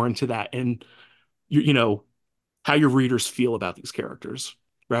more into that and how your readers feel about these characters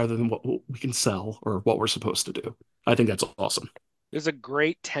rather than what we can sell or what we're supposed to do. I think that's awesome. There's a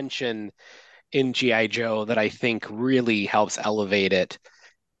great tension in G.I. Joe that I think really helps elevate it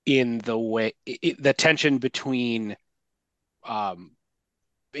in the way the tension between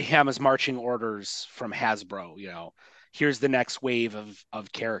Hama's marching orders from Hasbro, here's the next wave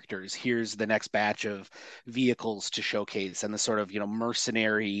of characters, here's the next batch of vehicles to showcase, and the sort of,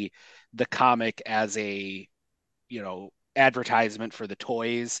 mercenary, the comic as a, advertisement for the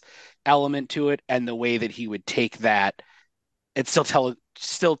toys element to it, and the way that he would take that and still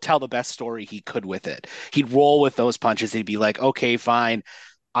tell the best story he could with it. He'd roll with those punches. He'd be like, okay, fine,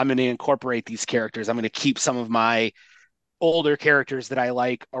 I'm going to incorporate these characters. I'm going to keep some of my older characters that I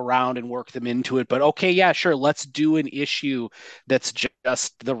like around and work them into it. But okay, yeah, sure. Let's do an issue that's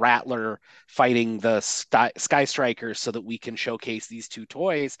just the Rattler fighting the Sky Strikers so that we can showcase these two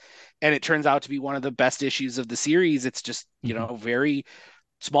toys. And it turns out to be one of the best issues of the series. It's just, very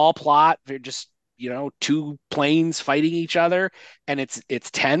small plot. They're just, two planes fighting each other, and it's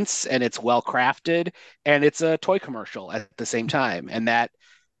tense and it's well crafted and it's a toy commercial at the same time. And that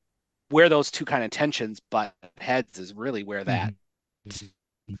where those two kind of tensions butt heads is really where that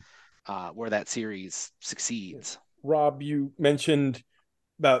series succeeds. Rob, you mentioned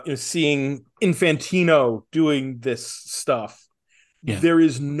about seeing Infantino doing this stuff. Yeah. There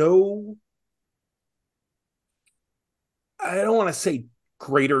is no, I don't want to say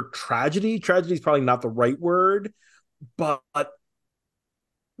greater tragedy. Tragedy is probably not the right word, but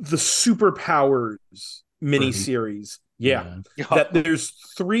the Superpowers miniseries. Yeah. That there's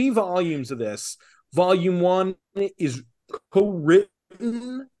 3 volumes of this. Volume 1 is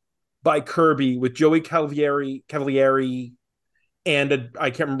co-written by Kirby with Joey Cavalieri and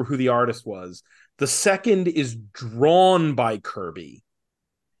I can't remember who the artist was. The second is drawn by Kirby.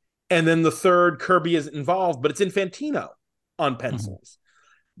 And then the third, Kirby is involved, but it's Infantino on pencils.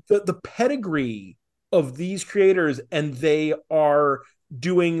 The pedigree of these creators, and they are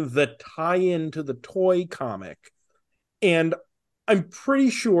doing the tie-in to the toy comic. And I'm pretty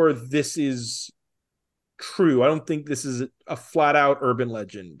sure this is true. I don't think this is a flat out urban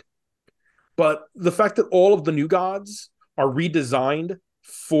legend. But the fact that all of the new gods are redesigned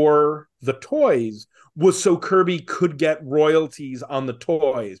for the toys was so Kirby could get royalties on the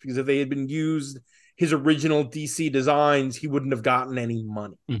toys, because if they had been used his original DC designs, he wouldn't have gotten any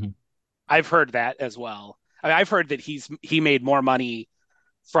money. Mm-hmm. I've heard that as well. I mean, I've heard that he made more money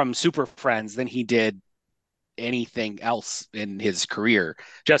from Super Friends than he did anything else in his career,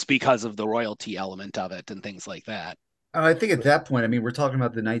 just because of the royalty element of it and things like that. I think at that point, I mean, we're talking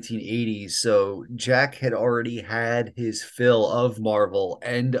about the 1980s, so Jack had already had his fill of Marvel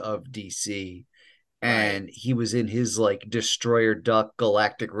and of DC, and he was in his like Destroyer Duck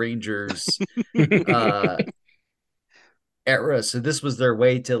Galactic Rangers uh era. So this was their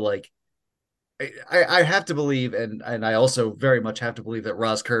way to like I have to believe, and I also very much have to believe that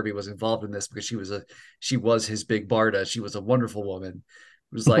Roz Kirby was involved in this, because she was his big Barda. She was a wonderful woman.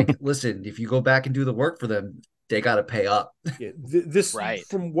 It was like, listen, if you go back and do the work for them, they got to pay up. Yeah, this,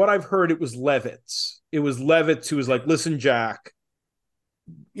 from what I've heard, it was Levitz. It was Levitz who was like, listen, Jack,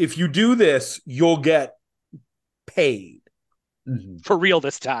 if you do this, you'll get paid. For real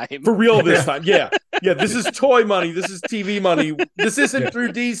this time. For real this time. Yeah. Yeah. This is toy money. This is TV money. This isn't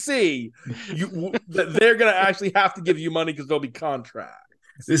through DC. They're going to actually have to give you money because there'll be contracts.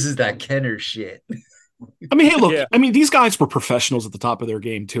 This is that Kenner shit. I mean, hey, look, I mean, these guys were professionals at the top of their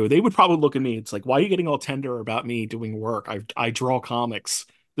game, too. They would probably look at me. It's like, why are you getting all tender about me doing work? I draw comics.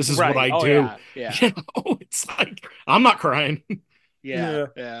 This is what I do. Yeah. You know, it's like, I'm not crying.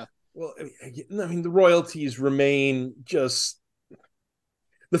 Yeah. Well, I mean, the royalties remain just...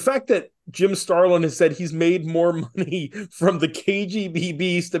 The fact that Jim Starlin has said he's made more money from the KGB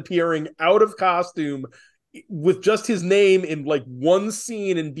Beast appearing out of costume with just his name in like one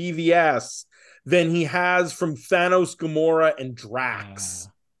scene in BVS than he has from Thanos, Gamora, and Drax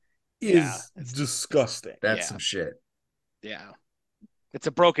is disgusting. That's some shit. Yeah. It's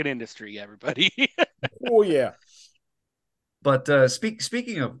a broken industry, everybody. Oh, yeah. But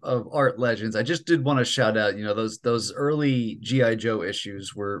speaking of art legends, I just did want to shout out, you know, those early G.I. Joe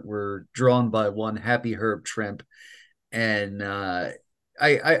issues were drawn by one Happy Herb Trimp, and I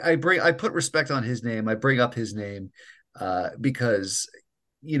put respect on his name. I bring up his name because,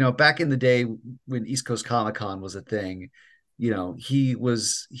 you know, back in the day when East Coast Comic Con was a thing, you know, he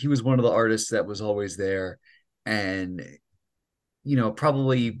was one of the artists that was always there, and, you know,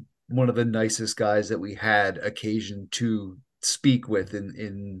 probably one of the nicest guys that we had occasion to speak with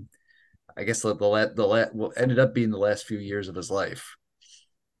in I guess what ended up being the last few years of his life.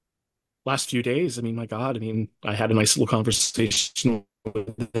 Last few days, I mean, my God, I mean, I had a nice little conversation with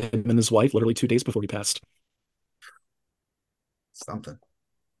him and his wife literally 2 days before he passed. Something.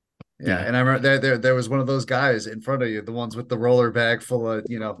 Yeah. And I remember there was one of those guys in front of you, the ones with the roller bag full of,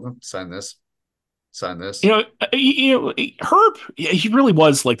 you know, sign this. You know, Herb, he really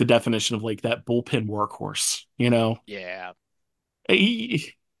was like the definition of like that bullpen workhorse, you know? Yeah. You're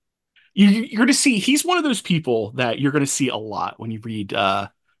going to see, he's one of those people that you're going to see a lot when you read like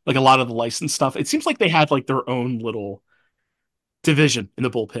a lot of the licensed stuff. It seems like they had like their own little division in the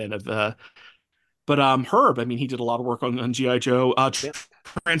bullpen of but Herb, I mean, he did a lot of work on G.I. Joe,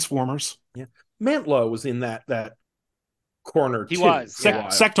 Transformers. Yeah. Mantlo was in that corner he too. Was.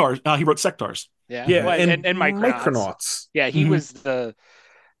 Sectars. He wrote Sectars. Yeah. Yeah. Well, and Micronauts. Yeah, he was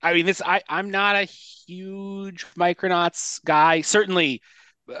I mean, I'm not a huge Micronauts guy. Certainly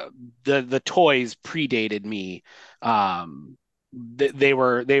the toys predated me. They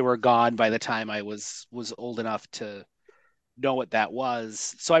were gone by the time I was old enough to know what that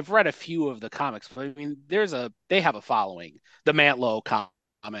was. So I've read a few of the comics. But I mean, they have a following. The Mantlo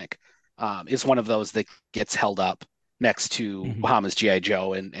comic is one of those that gets held up next to Bahama's G.I.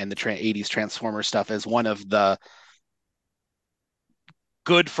 Joe and the 80s Transformer stuff as one of the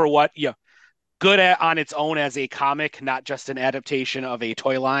good on its own as a comic, not just an adaptation of a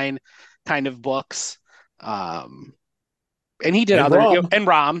toy line kind of books. And he did and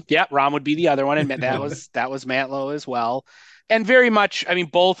Rom. Yeah, Rom would be the other one. And that was Mantlo as well. And very much, I mean,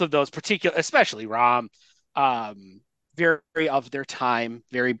 both of those especially Rom, very of their time,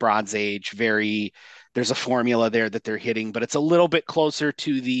 very Bronze Age, there's a formula there that they're hitting, but it's a little bit closer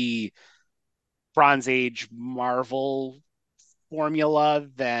to the Bronze Age Marvel formula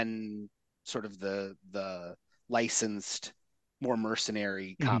than sort of the licensed, more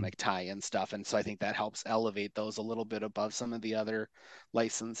mercenary comic tie-in stuff. And so I think that helps elevate those a little bit above some of the other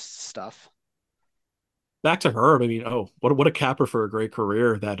licensed stuff. Back to Herb, I mean, what a capper for a great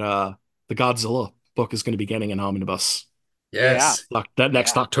career that the Godzilla book is going to be getting an omnibus. Yes. That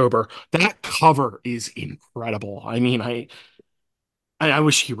next October. That cover is incredible. I mean, I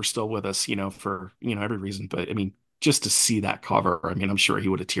wish he were still with us, for every reason. But I mean, just to see that cover, I mean, I'm sure he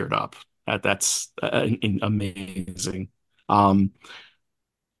would have teared up. That's amazing. Um,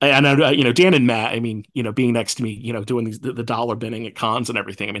 and Dan and Matt, I mean, being next to me, doing the dollar binning at cons and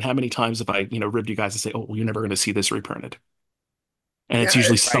everything. I mean, how many times have I, ribbed you guys and say, "Oh, well, you're never going to see this reprinted," and it's Yeah,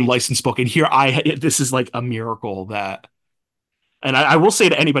 usually some Right. licensed book. And here, this is like a miracle that. And I will say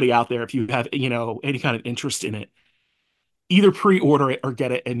to anybody out there, if you have, any kind of interest in it, either pre-order it or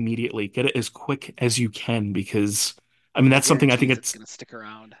get it immediately. Get it as quick as you can because I mean It that's something I think guarantees it's it's going to stick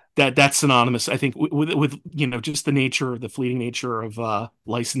around. that's synonymous. I think with just the nature, the fleeting nature of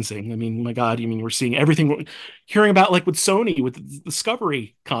licensing. I mean, my God, I mean we're seeing everything, hearing about like with Sony with the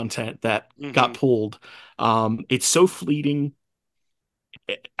Discovery content that got Hmm. pulled. It's so fleeting.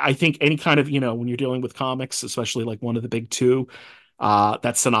 I think any kind of when you're dealing with comics, especially like one of the big two,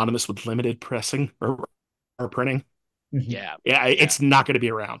 that's synonymous with limited pressing or printing. mhm, Yeah. Yeah, Yeah. it's not going to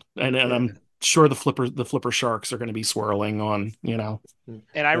be around, and yeah. I'm sure the flipper sharks are going to be swirling on.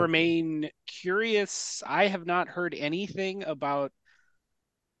 And I Yeah. remain curious. I have not heard anything about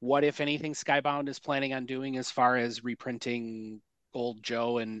what, if anything, Skybound is planning on doing as far as reprinting old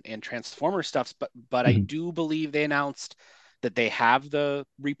Joe and Transformer stuffs. But I Mhm. do believe they announced that they have the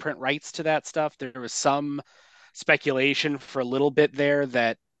reprint rights to that stuff. There was some speculation for a little bit there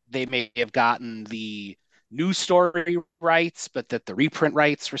that they may have gotten the news story rights, but that the reprint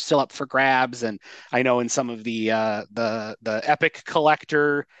rights were still up for grabs. And I know in some of the Epic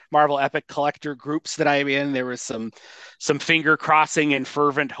collector, Marvel Epic collector groups that I'm in, there was some finger crossing and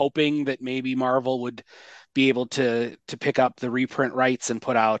fervent hoping that maybe Marvel would be able to pick up the reprint rights and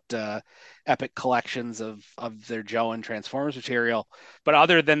put out epic collections of their Joe and Transformers material. But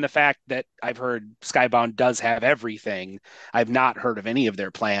other than the fact that I've heard Skybound does have everything, I've not heard of any of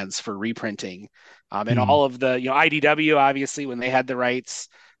their plans for reprinting. And Mhm. all of the, IDW, obviously, when they had the rights,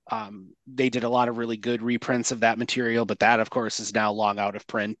 they did a lot of really good reprints of that material, but that, of course, is now long out of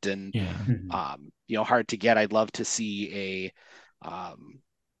print and, Yeah. Mhm. hard to get. I'd love to see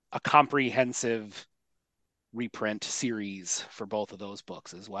a comprehensive reprint series for both of those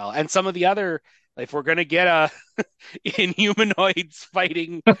books as well. And some of the other, if we're going to get a Inhumanoids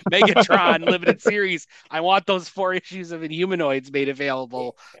fighting Megatron limited series, I want those 4 issues of Inhumanoids made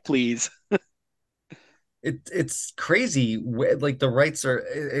available, please. It's crazy like the rights are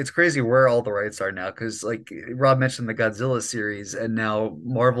it's crazy where all the rights are now because like Rob mentioned the Godzilla series and now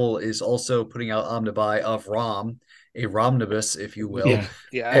Marvel is also putting out omnibuy of Rom, a Romnibus if you will, Yeah.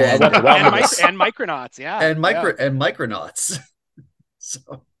 Yeah. Oh, I want and the Romulus. And Micronauts, yeah. Yeah. and Micronauts.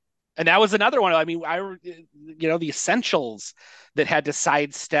 So And that was another one. I mean, the essentials that had to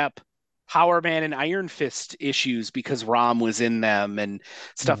sidestep Power Man and Iron Fist issues because Rom was in them and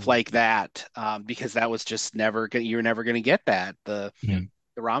stuff Mhm. like that. Because that was just never gonna, you're never going to get that Yeah.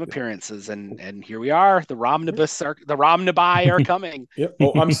 the Rom appearances, and here we are. The Romnibai are coming. Yep.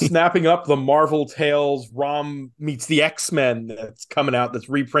 Oh, I'm snapping up the Marvel Tales Rom meets the X-Men that's coming out. That's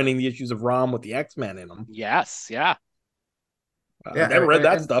reprinting the issues of Rom with the X-Men in them. Yes, yeah, I never read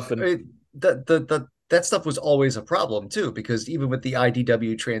that and stuff, and that stuff was always a problem too because even with the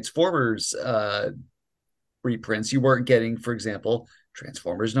IDW Transformers reprints you weren't getting for example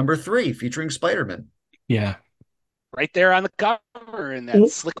Transformers number 3 featuring Spider-Man. Yeah. right there on the cover in that Or,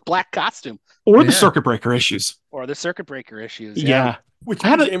 slick black costume, or the Yeah. circuit breaker issues. or the Circuit Breaker issues. Yeah, Yeah. which I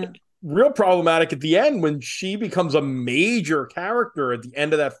had a became real problematic at the end when she becomes a major character at the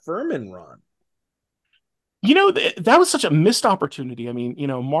end of that Furman run. that was such a missed opportunity. I mean,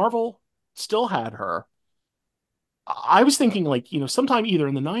 Marvel still had her. I was thinking like, sometime either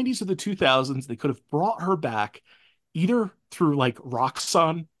in the 90s or the 2000s, they could have brought her back either through like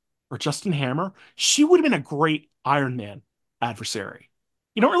Roxxon or Justin Hammer. She would have been a great Iron Man adversary.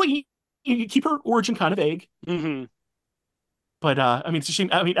 You don't really you keep her origin kind of vague, hmm but I mean it's a shame.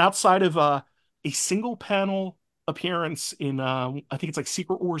 I mean, outside of a single panel appearance in I think it's like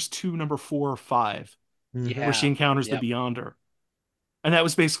Secret Wars 2, number 4 or 5, where she yeah, encounters the yep. Beyonder. And that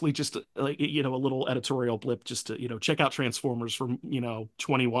was basically just like a little editorial blip just to check out Transformers for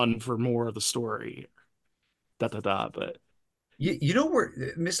 21 for more of the story. Da da da. But You know where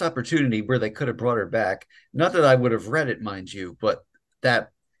missed opportunity where they could have brought her back. Not that I would have read it, mind you, but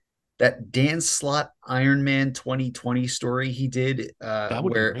that that Dan Slott Iron Man 2020 story he did, that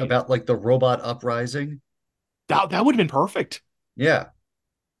would have been where great. about like the robot uprising. That would have been perfect. Yeah,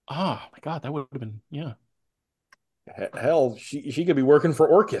 Oh my God, that would have been, yeah. Hell, she could be working for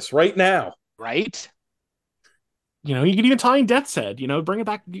Orcus right now. Right. You could even tie in Death's Head, bring it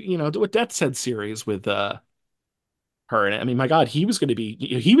back, do a Death's Head series with her in it. I mean, my God, he was going to be,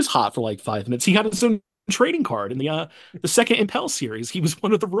 he was hot for like 5 minutes. He had his own trading card in the second Impel series. He was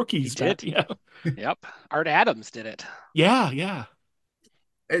one of the He rookies, man. did. Yeah, Yep. Art Adams did it. yeah, yeah,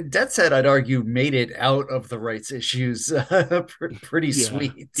 Dead Set, I'd argue, made it out of the rights issues pretty yeah.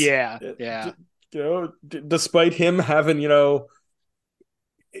 sweet. Yeah. Yeah. Despite him having,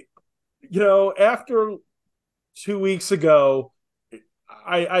 after 2 weeks ago,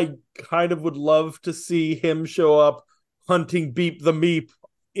 I kind of would love to see him show up hunting Beep the Meep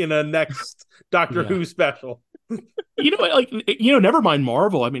in a next Doctor Yeah. Who special. Never mind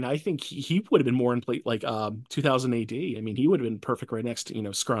Marvel. I mean, I think he would have been more in play like 2000 AD. I mean, he would have been perfect right next to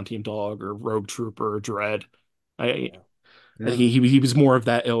Scrontium Dog or Rogue Trooper or Dread. I I think Yeah. he was more of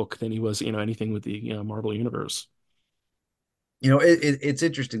that ilk than he was anything with the Marvel universe. It's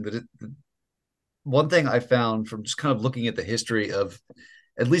interesting that one thing I found from just kind of looking at the history of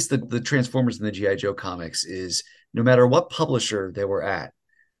at least the Transformers and the G.I. Joe comics is no matter what publisher they were at,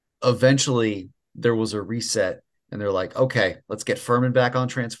 eventually there was a reset and they're like, okay, let's get Furman back on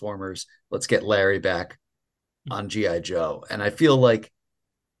Transformers. Let's get Larry back on G.I. Joe. And I feel like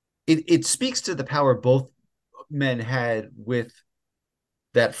it speaks to the power both men had with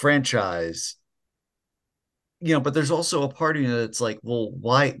that franchise. But there's also a part of you that's like, well,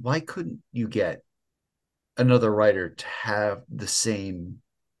 why couldn't you get another writer to have the same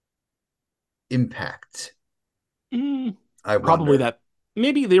impact? Mm, I Probably wonder. that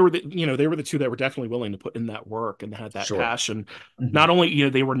maybe they were the two that were definitely willing to put in that work and had that Sure. passion. Mm-hmm. Not only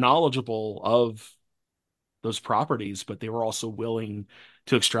they were knowledgeable of those properties, but they were also willing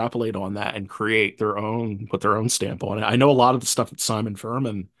to extrapolate on that and put their own stamp on it. I know a lot of the stuff that Simon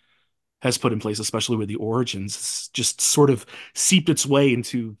Furman has put in place, especially with the origins, just sort of seeped its way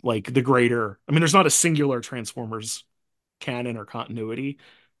into like the greater. I mean, there's not a singular Transformers canon or continuity,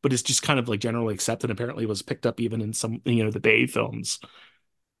 but it's just kind of like generally accepted. Apparently, was picked up even in some the Bay films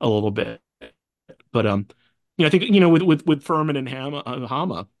a little bit. But I think with Furman and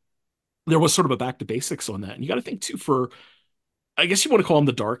Hama, there was sort of a back to basics on that. And you got to think too for I guess you want to call them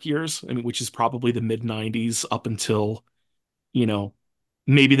the dark years. I mean, which is probably the mid '90s up until you know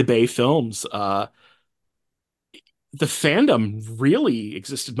maybe the Bay films. The fandom really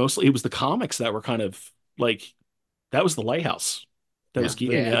existed mostly. It was the comics that were kind of like that was the lighthouse that Yeah. was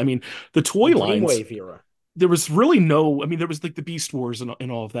keeping it. Yeah. I mean, the The toy lines, Dreamwave era. there was really no, I mean, there was like the Beast Wars and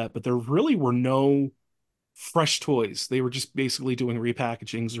all of that, but there really were no fresh toys. They were just basically doing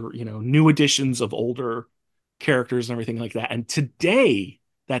repackagings or, new editions of older characters and everything like that. And today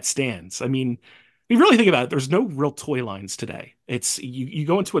that stands. I mean, if you really think about it, there's no real toy lines today. It's you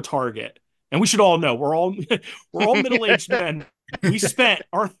go into a Target, and we should all know we're all middle-aged men. We spent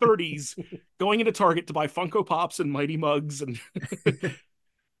our 30s going into Target to buy Funko Pops and Mighty Mugs and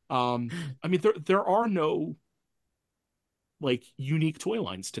I mean there are no like unique toy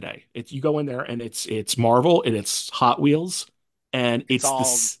lines today. It's you go in there and it's Marvel and it's Hot Wheels and It's it's all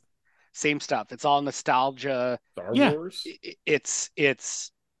this same stuff. It's all nostalgia. Star yeah. Wars. It's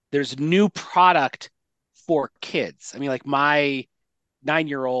there's new product for kids. I mean, like my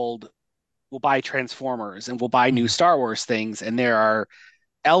 9-year-old will buy Transformers and will buy new Mhm. Star Wars things, and there are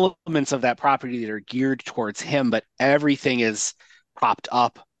elements of that property that are geared towards him, but everything is propped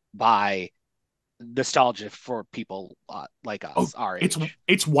up by nostalgia for people like Oh, us, our it's age.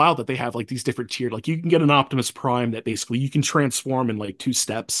 it's wild that they have like these different tiered. Like you can get an Optimus Prime that basically you can transform in like two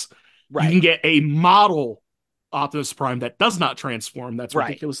steps. You can Right, get a model Optimus Prime that does not transform. That's right.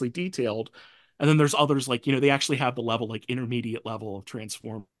 ridiculously detailed. And then there's others like, they actually have the level, like intermediate level of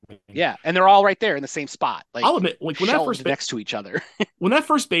transforming. Yeah, and they're all right there in the same spot, like I'll admit, like shelved next to each other. when that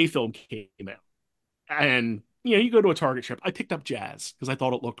first Bay film came out, and you go to a Target shop, I picked up Jazz because I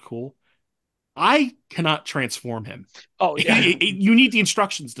thought it looked cool. I cannot transform him. Oh yeah, You need the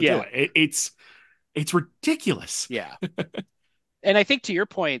instructions to do yeah, it. It's ridiculous. yeah. And I think to your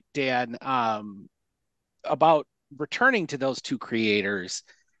point, Dan, about returning to those two creators,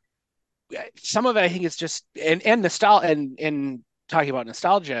 some of it I think is just and nostalgia and talking about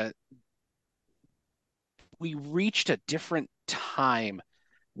nostalgia, we reached a different time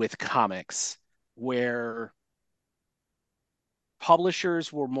with comics where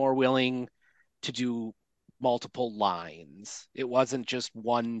publishers were more willing to do multiple lines. It wasn't just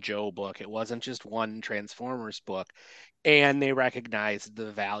one Joe book, it wasn't just one Transformers book, and they recognized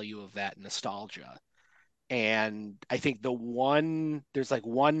the value of that nostalgia. And I think there's like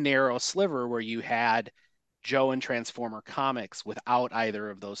one narrow sliver where you had Joe and Transformer comics without either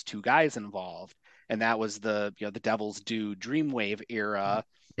of those two guys involved. And that was the Devil's Due Dreamwave era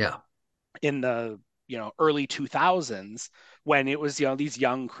Yeah. in the early 2000s, when it was these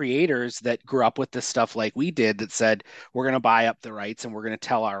young creators that grew up with this stuff like we did, that said we're going to buy up the rights and we're going to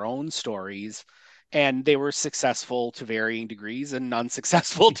tell our own stories. and they were successful to varying degrees and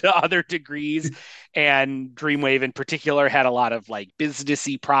unsuccessful to other degrees. And Dreamwave in particular had a lot of like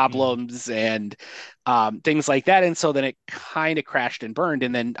businessy problems and things like that. And so then it kind of crashed and burned.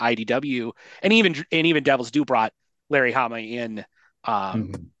 And then IDW and even Devil's Due brought Larry Hama in,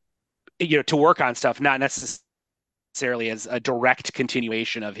 to work on stuff, not necessarily as a direct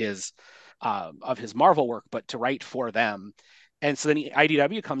continuation of his Marvel work, but to write for them. And so then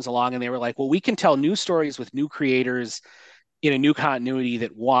IDW comes along and they were like, well, we can tell new stories with new creators in a new continuity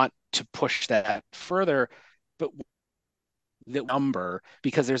that want to push that further, but the number,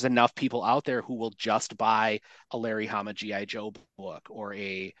 because there's enough people out there who will just buy a Larry Hama G.I. Joe book or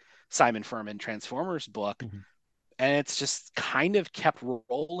a Simon Furman Transformers book. And it's just kind of kept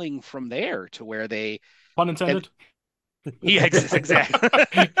rolling from there to where they... Pun intended. Yeah, exactly.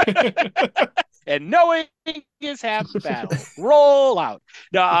 And knowing is half the battle. Roll out.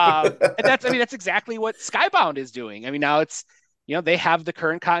 No, and that's exactly what Skybound is doing. I mean, now it's, they have the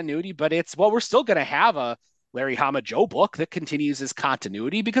current continuity, but it's, well, we're still going to have a Larry Hama Joe book that continues his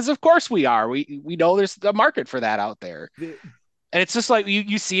continuity, because of course we are. We know there's a market for that out there. And it's just like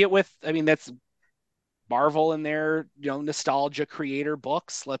you see it with, I mean, that's Marvel and their, nostalgia creator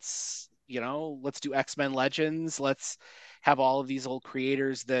books. Let's do X-Men Legends. Let's have all of these old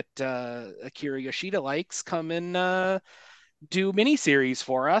creators that Akira Yoshida likes come and do miniseries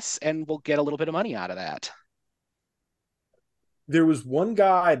for us, and we'll get a little bit of money out of that. There was one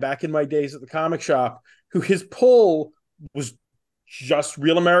guy back in my days at the comic shop who his pull was just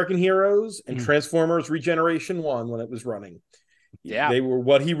Real American Heroes and Transformers Regeneration 1 when it was running. Yeah. They were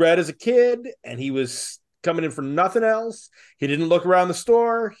what he read as a kid, and he was coming in for nothing else. He didn't look around the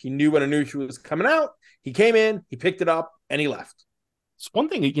store. He knew when a new issue was coming out. He came in, he picked it up, and he left. It's one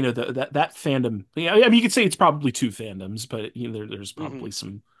thing, that fandom. I mean, you could say it's probably two fandoms, but there's probably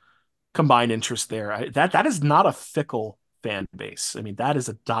some combined interest there. That is not a fickle fan base. I mean, that is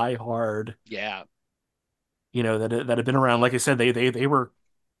a diehard. Yeah. That have been around. Like I said, they were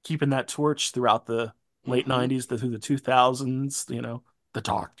keeping that torch throughout the late '90s through the 2000s. The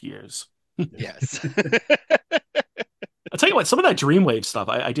dark years. Yes. I'll tell you what, some of that Dreamwave stuff,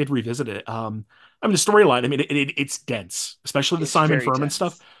 I did revisit it. I mean, the storyline, I mean, it's dense, especially the Simon Furman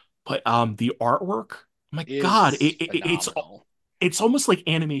stuff. But the artwork, my God, it's almost like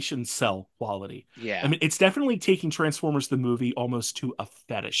animation cell quality. Yeah. I mean, it's definitely taking Transformers the movie almost to a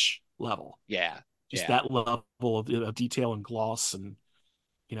fetish level. Yeah. Just that level of detail and gloss, and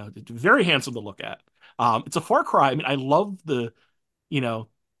very handsome to look at. It's a far cry. I mean, I love the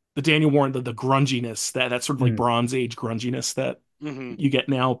Daniel Warren, the grunginess, that sort of like Bronze Age grunginess that you get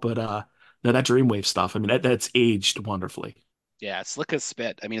now. But no, that Dreamwave stuff, I mean, that's aged wonderfully. Yeah, slick as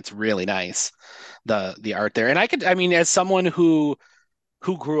spit. I mean, it's really nice, the art there. And as someone who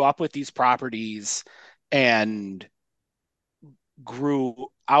grew up with these properties and grew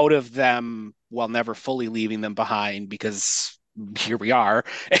out of them while never fully leaving them behind, because here we are,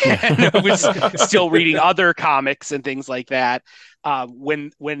 and I was still reading other comics and things like that.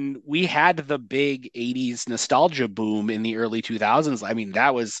 When we had the big 80s nostalgia boom in the early 2000s, I mean,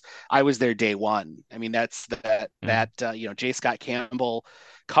 I was there day one. I mean, that's J. Scott Campbell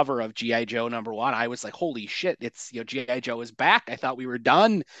cover of G.I. Joe #1. I was like, holy shit, it's, G.I. Joe is back. I thought we were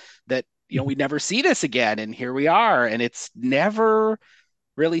done, that, we'd never see this again. And here we are. And it's never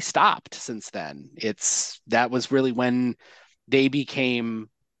really stopped since then. That was really when they became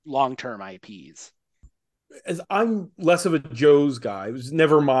long-term IPs. As I'm less of a Joe's guy, it was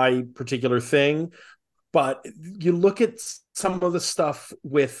never my particular thing, but you look at some of the stuff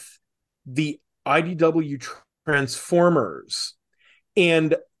with the IDW Transformers,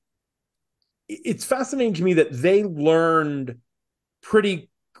 and it's fascinating to me that they learned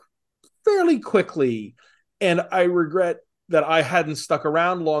fairly quickly, and I regret that I hadn't stuck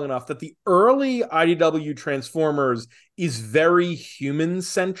around long enough, that the early IDW Transformers is very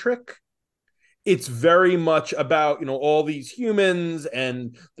human-centric. It's very much about, all these humans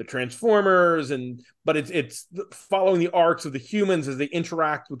and the Transformers, but it's following the arcs of the humans as they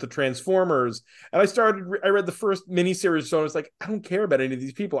interact with the Transformers. And I read the first miniseries, so I was like, I don't care about any of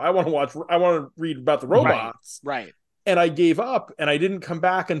these people. I want to read about the robots. Right. And I gave up, and I didn't come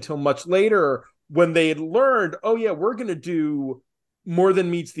back until much later, when they had learned, oh yeah, we're going to do More Than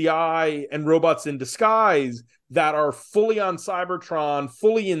Meets the Eye and Robots in Disguise that are fully on Cybertron,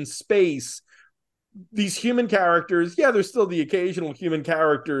 fully in space. These human characters, yeah, there's still the occasional human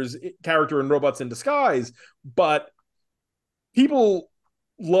character in Robots in Disguise, but people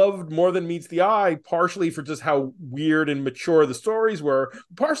loved More Than Meets the Eye, partially for just how weird and mature the stories were,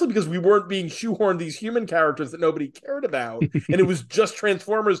 partially because we weren't being shoehorned these human characters that nobody cared about, and it was just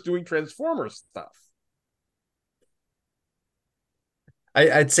Transformers doing Transformers stuff.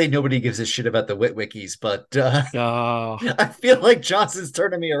 I'd say nobody gives a shit about the Witwikis, but Uh, I feel like Johnson's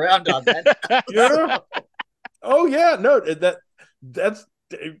turning me around on that. Yeah. Oh yeah, no, that's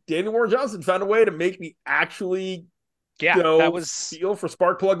Daniel Warren Johnson found a way to make me actually, Yeah, that was feel for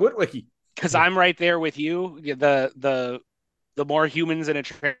Sparkplug Witwiki. because I'm right there with you. The more humans in a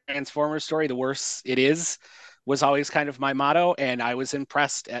Transformer story, the worse it is, was always kind of my motto, and I was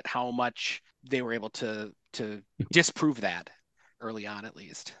impressed at how much they were able to disprove that early on, at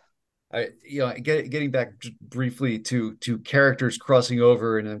least. Getting back briefly to characters crossing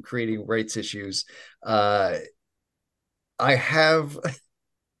over and then creating rights issues. I have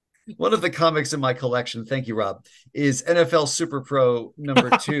one of the comics in my collection. Thank you, Rob. Is NFL Super Pro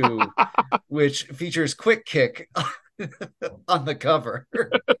 #2, which features Quick Kick on the cover.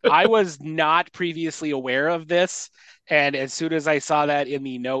 I was not previously aware of this, and as soon as I saw that in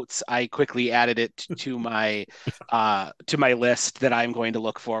the notes, I quickly added it to my list that I'm going to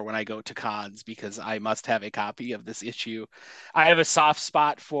look for when I go to cons, because I must have a copy of this issue. I have a soft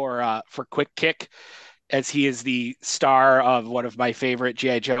spot for Quick Kick, as he is the star of one of my favorite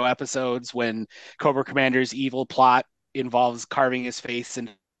G.I. Joe episodes, when Cobra Commander's evil plot involves carving his face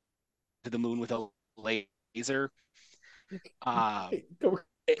into the moon with a laser.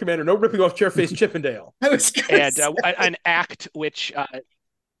 Commander, no ripping off Chairface Chippendale. I was and an act which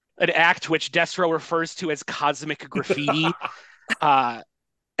Destro refers to as cosmic graffiti. And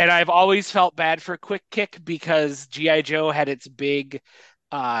I've always felt bad for Quick Kick, because G.I. Joe had its big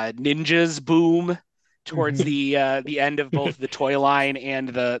ninjas boom towards the end of both the toy line and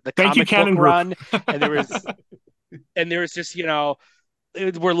the comic book run. And there was just,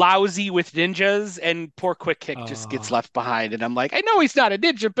 we're lousy with ninjas, and poor Quick Kick just gets left behind. And I'm like, I know he's not a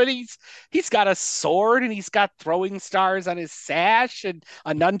ninja, but he's got a sword, and he's got throwing stars on his sash and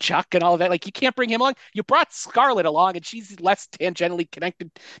a nunchuck and all of that. Like, you can't bring him along. You brought Scarlet along, and she's less tangentially connected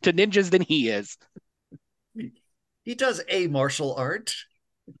to ninjas than he is. He does a martial art.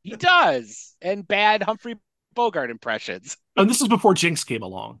 He does. And bad Humphrey Bogart impressions. And this is before Jinx came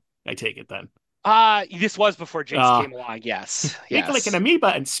along, I take it then. This was before Jinx came along. Yes. Make like an amoeba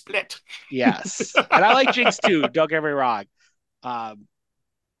and split. Yes. And I like Jinx too. Don't get me wrong.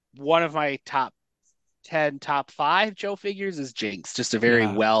 One of my top 10, top 5 Joe figures is Jinx. Just a very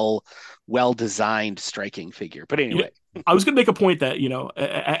well designed, striking figure. But anyway, I was going to make a point that,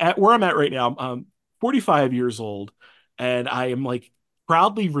 at where I'm at right now, I'm 45 years old, and I am like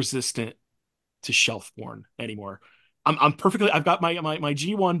proudly resistant to Shelfborn anymore. I'm perfectly. I've got my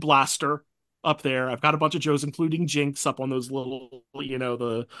G1 blaster up there. I've got a bunch of Joes, including Jinx, up on those little,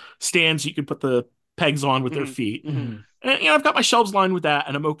 the stands you can put the pegs on with their feet. Mm-hmm. And I've got my shelves lined with that,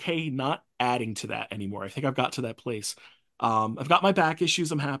 and I'm okay not adding to that anymore. I think I've got to that place. I've got my back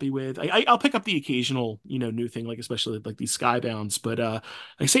issues I'm happy with. I'll pick up the occasional, new thing, like especially like these Skybounds. But like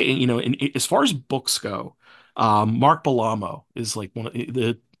I say, as far as books go, Mark Bellomo is like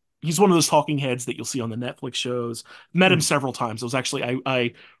he's one of those talking heads that you'll see on the Netflix shows. Met him several times. It was actually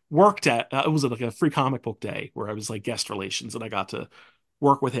I worked at it was like a free comic book day where I was like guest relations, and I got to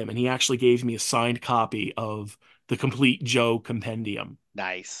work with him, and he actually gave me a signed copy of the complete Joe compendium.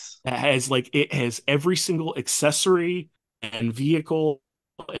 Nice. It has every single accessory and vehicle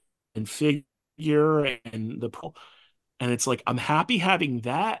and figure and it's like, I'm happy having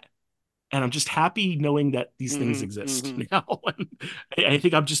that, and I'm just happy knowing that these things exist now. I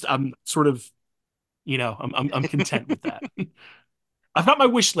think I'm sort of, I'm content with that. I've got my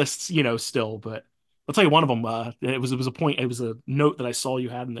wish lists, still, but I'll tell you one of them. It was a note that I saw you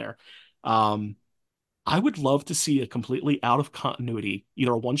had in there. I would love to see a completely out of continuity,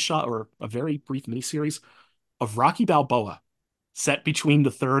 either a one shot or a very brief miniseries of Rocky Balboa set between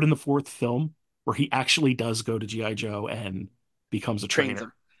the third and the fourth film, where he actually does go to G.I. Joe and becomes a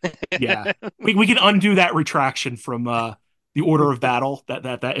trainer. Yeah, we can undo that retraction from the Order of Battle,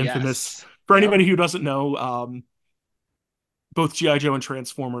 that infamous. Yes. For anybody who doesn't know, both G.I. Joe and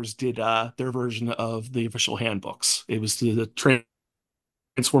Transformers did their version of the official handbooks. It was the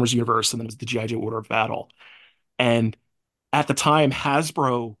Transformers universe, and then it was the G.I. Joe Order of Battle. And at the time,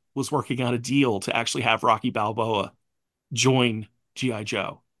 Hasbro was working on a deal to actually have Rocky Balboa join G.I.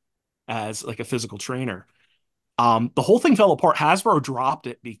 Joe as like a physical trainer. The whole thing fell apart. Hasbro dropped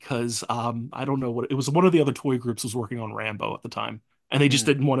it because I don't know what it was. One of the other toy groups was working on Rambo at the time, and they just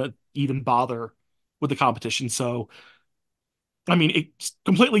didn't want to even bother with the competition. So, I mean, it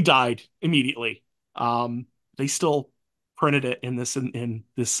completely died immediately. They still printed it in this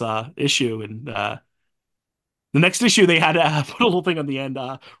issue, and the next issue they had to put a little thing on the end.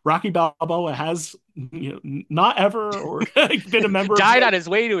 Rocky Balboa has not ever or been a member died on his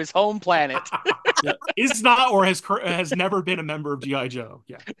way to his home planet. Is not or has never been a member of GI Joe.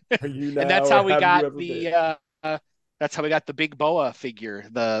 Yeah, Are you now, And that's how we got that's how we got the big boa figure.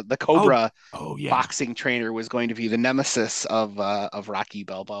 The Cobra boxing trainer was going to be the nemesis of Rocky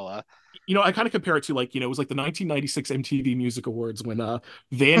Balboa. I kind of compare it to it was like the 1996 MTV Music Awards when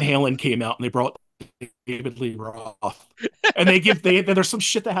Van Halen came out and they brought David Lee Roth, and there's some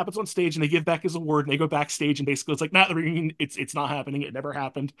shit that happens on stage and they give back his award and they go backstage and basically it's like it's not happening, it never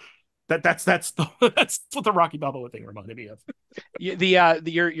happened. That's what the Rocky Balboa thing reminded me of.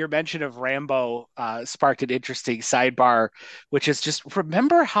 Your mention of Rambo sparked an interesting sidebar, which is just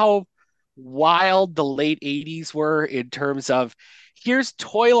remember how wild the late 80s were in terms of here's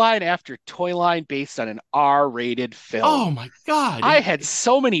toy line after toy line based on an R-rated film. Oh my God. I had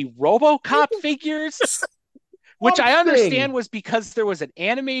so many RoboCop figures, which I understand was because there was an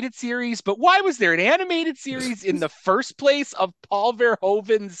animated series, but why was there an animated series in the first place of Paul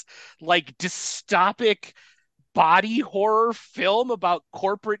Verhoeven's dystopic body horror film about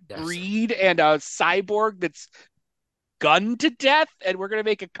corporate greed and a cyborg that's gunned to death, and we're going to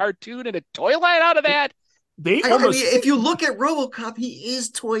make a cartoon and a toy line out of that? If you look at RoboCop, he is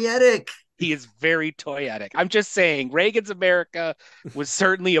toyetic. He is very toyetic. I'm just saying, Reagan's America was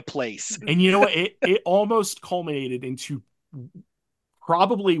certainly a place. And you know what? It almost culminated into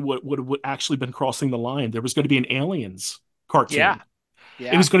probably what would have actually been crossing the line. There was going to be an Aliens cartoon. Yeah.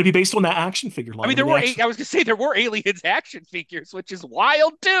 It was going to be based on that action figure line. I mean, I was going to say there were Aliens action figures, which is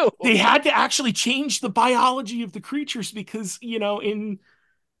wild too. They had to actually change the biology of the creatures because, in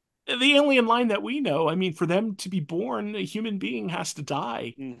the alien line that we know, I mean, for them to be born, a human being has to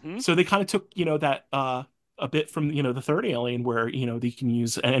die. Mm-hmm. So they kind of took, that a bit from, the third Alien where, they can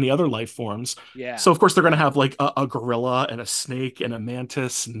use any other life forms. Yeah. So, of course, they're going to have a gorilla and a snake and a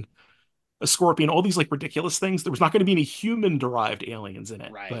mantis and a scorpion, all these ridiculous things. There was not going to be any human-derived aliens in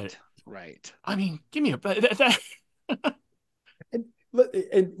it. Right, right. I mean, give me and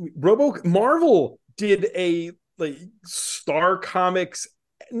Marvel did a Star Comics,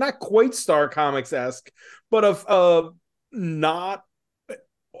 not quite Star Comics-esque, but of not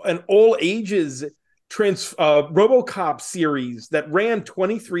an all ages RoboCop series that ran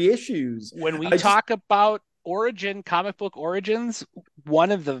 23 issues. When we talk about comic book origins,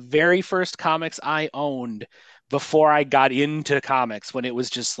 one of the very first comics I owned before I got into comics, when it was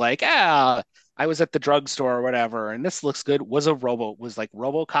just I was at the drugstore or whatever, and this looks good, was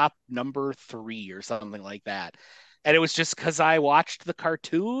RoboCop number 3 or something like that. And it was just because I watched the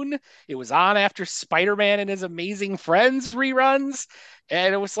cartoon. It was on after Spider-Man and His Amazing Friends reruns.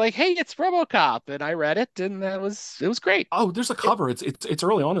 And it was like, hey, it's RoboCop. And I read it, and it was great. Oh, there's a cover. It's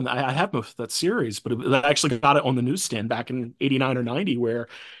early on, and I have most of that series, but I actually got it on the newsstand back in 89 or 90 where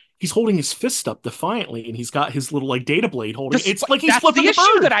he's holding his fist up defiantly, and he's got his little data blade holding. It's like he's flipping the issue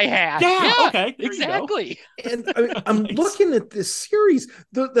bird that I had. Yeah, okay, exactly. And I'm looking at this series.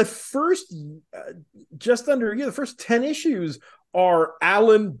 The first just under the first 10 issues are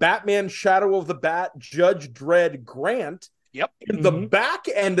Alan, Batman, Shadow of the Bat, Judge Dredd, Grant. Yep. And the back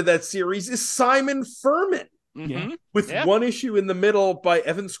end of that series is Simon Furman, with one issue in the middle by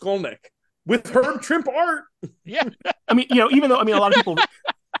Evan Skolnick with Herb Trimp art. Yeah. I mean, even though a lot of people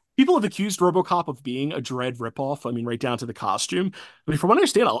have accused RoboCop of being a Dredd ripoff. I mean, right down to the costume. I mean, from what I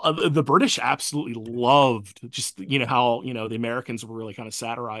understand, the British absolutely loved just how the Americans were really kind of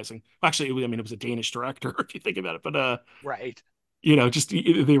satirizing. Actually, it was a Danish director if you think about it, but right. Just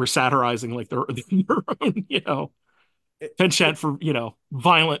they were satirizing their own penchant for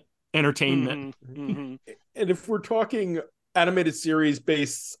violent entertainment. Mm-hmm. And if we're talking animated series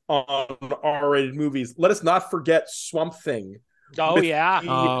based on R-rated movies, let us not forget Swamp Thing.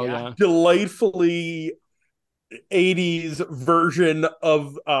 Delightfully 80s version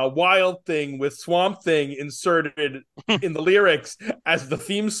of Wild Thing with Swamp Thing inserted in the lyrics as the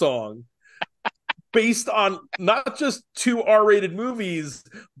theme song, based on not just 2 R-rated movies,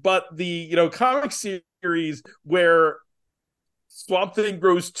 but the comic series where Swamp Thing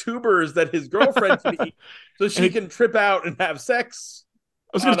grows tubers that his girlfriend can eat so she can trip out and have sex.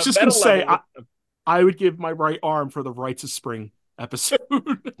 I was just going to say, I would give my right arm for the Rites of Spring episode.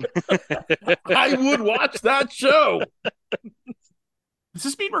 I would watch that show. Does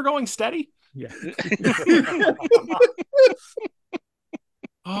this mean we're going steady? Yeah.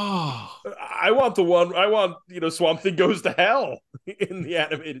 Oh, I want Swamp Thing goes to hell in the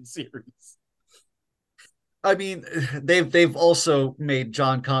animated series. I mean, they've also made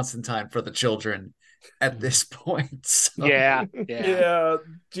John Constantine for the children, at this point. So. Yeah. Yeah.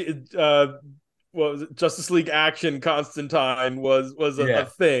 What was it? Justice League Action Constantine was a Yeah.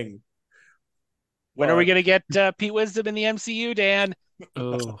 thing. When are we going to get Pete Wisdom in the MCU, Dan?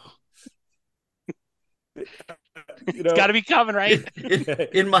 Oh, It's got to be coming, right?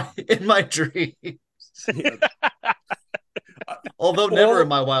 In my dreams. Yeah. Although never in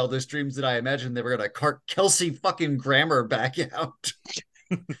my wildest dreams did I imagine they were going to cart Kelsey fucking Grammer back out.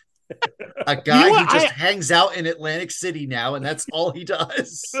 A guy who just hangs out in Atlantic City now, and that's all he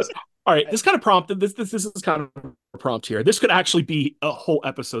does. All right, this kind of prompted this is kind of a prompt here. This could actually be a whole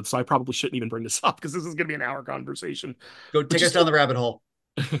episode, so I probably shouldn't even bring this up because this is going to be an hour conversation. Go take us down the rabbit hole.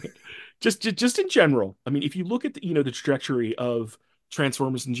 just in general, I mean, if you look at the trajectory of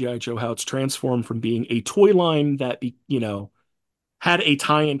Transformers and GI Joe, how it's transformed from being a toy line that had a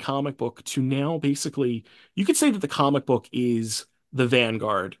tie-in comic book to now basically you could say that the comic book is the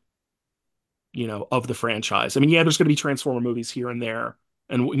vanguard, of the franchise. I mean, yeah, there's going to be Transformer movies here and there,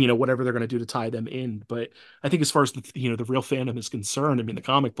 and whatever they're going to do to tie them in. But I think as far as the real fandom is concerned, I mean, the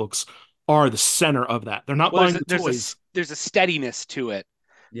comic books are the center of that. They're not buying the toys. There's a steadiness to it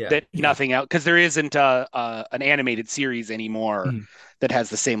Yeah. that nothing else, because there isn't an animated series anymore that has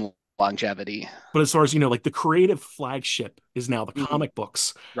the same longevity. But as far as like the creative flagship is now the comic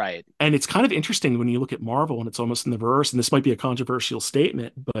books, right? And it's kind of interesting when you look at Marvel, and it's almost in the reverse. And this might be a controversial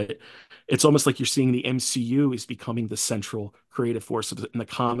statement, but it's almost like you're seeing the MCU is becoming the central creative force, and the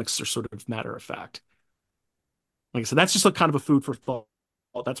comics are sort of matter of fact. Like I said, that's just kind of a food for thought.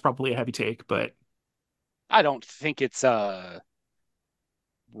 That's probably a heavy take, but I don't think it's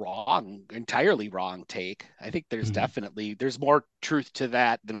entirely wrong take. I think there's there's more truth to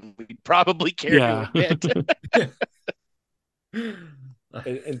that than we probably care to admit.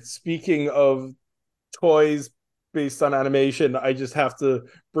 And speaking of toys based on animation, I just have to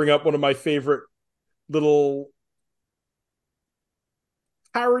bring up one of my favorite little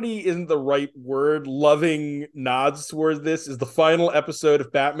parody isn't the right word, loving nods towards this is the final episode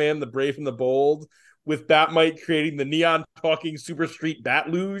of Batman, the Brave and the Bold, with Batmite creating the neon talking Super Street Bat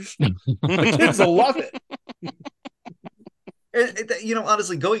Luge. The kids will love it.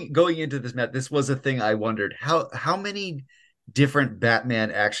 Honestly, going into this, Matt, this was a thing I wondered. How many different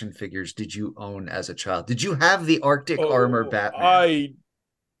Batman action figures did you own as a child? Did you have the Arctic armor Batman?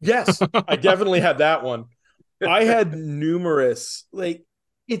 Yes, I definitely had that one. I had numerous. Like,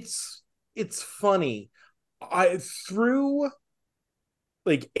 it's funny. I threw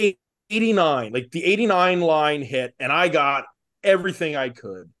like 89, like the 89 line hit, and I got everything I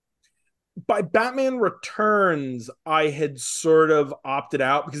could. By Batman Returns, I had sort of opted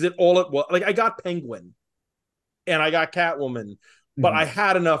out because I got Penguin and I got Catwoman, but I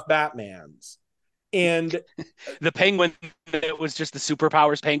had enough Batmans. And the Penguin, it was just the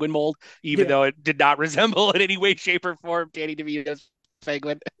Superpowers Penguin mold, even though it did not resemble in any way, shape, or form Danny DeVito's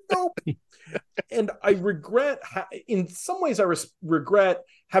Penguin. Nope. And I regret, in some ways, I regret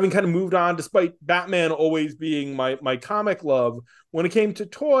having kind of moved on, despite Batman always being my comic love. When it came to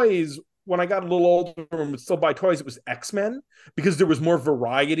toys, when I got a little older and would still buy toys, it was X-Men because there was more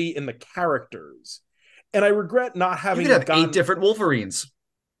variety in the characters. And I regret not having. You could have 8 different Wolverines.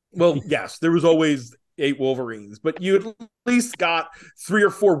 Well, yes, there was always 8 Wolverines, but you at least got 3 or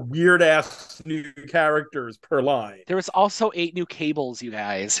 4 weird ass new characters per line. There was also 8 new Cables, you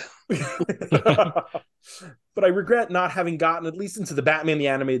guys. But I regret not having gotten at least into the Batman the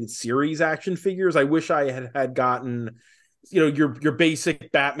Animated Series action figures. I wish I had gotten, your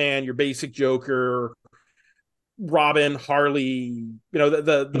basic Batman, your basic Joker, Robin, Harley,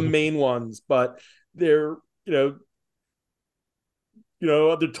 the main ones. But they're, the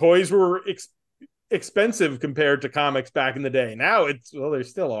toys were expensive compared to comics back in the day. Now they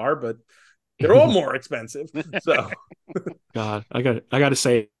still are, but they're all more expensive. So, God, I got to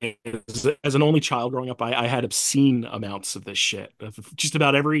say, as an only child growing up, I had obscene amounts of this shit. Just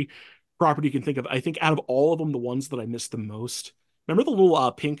about every property you can think of. I think out of all of them, the ones that I missed the most. Remember the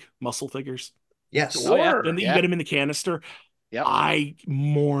little pink muscle figures? Yes. Oh, yeah. And you get them in the canister. Yep. I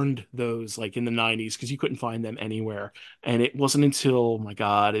mourned those like in the 90s because you couldn't find them anywhere. And it wasn't until, my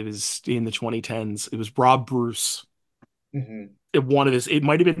God, it was in the 2010s. It was Rob Bruce. It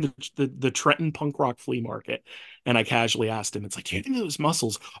might have been the Trenton punk rock flea market. And I casually asked him, it's like, do you think of those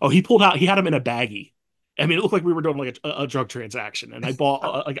muscles? Oh, he had them in a baggie. I mean, it looked like we were doing like a drug transaction. And I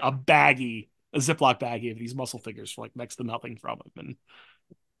bought a Ziploc baggie of these muscle figures for like next to nothing from him. And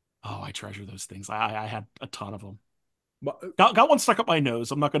I treasure those things. I had a ton of them. Got one stuck up my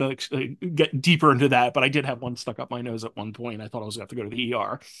nose. I'm not going to get deeper into that, but I did have one stuck up my nose at one point. I thought I was going to have to go to the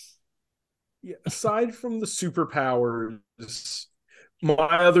ER. Yeah, aside from the superpowers, my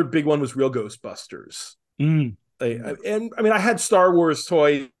other big one was Real Ghostbusters. Mm. And I mean, I had Star Wars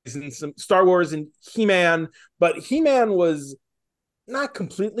toys and some Star Wars and He-Man, but He-Man was not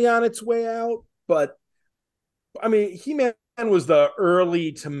completely on its way out. But I mean, He-Man was the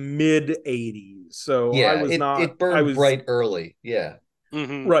early to mid 80s. So I Yeah, was not, it I burned was bright early. Yeah.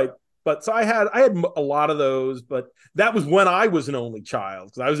 right. But so I had a lot of those, but that was when I was an only child,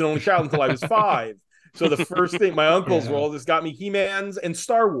 because I was an only child until I was 5. So the first thing my uncles were all just got me He-Mans and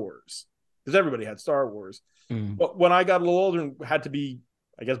Star Wars, because everybody had Star Wars. Mm. But when I got a little older and had to be,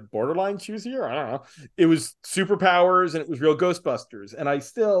 I guess, borderline choosier, I don't know, it was Superpowers and it was Real Ghostbusters. And I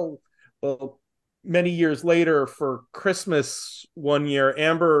still, well, many years later for Christmas one year,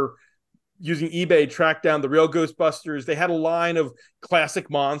 Amber, using eBay, tracked down the Real Ghostbusters. They had a line of classic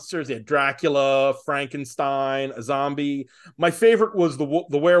monsters. They had Dracula, Frankenstein, a zombie. My favorite was the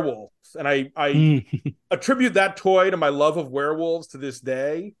werewolf, and I attribute that toy to my love of werewolves to this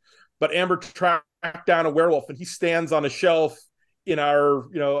day. But Amber tracked down a werewolf, and he stands on a shelf in our,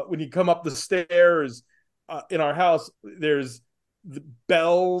 when you come up the stairs in our house. There's the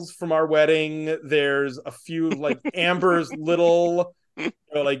bells from our wedding. There's a few like Amber's little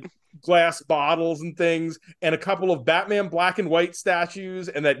like glass bottles and things, and a couple of Batman black and white statues,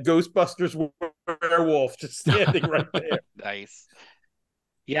 and that Ghostbusters werewolf just standing right there. Nice.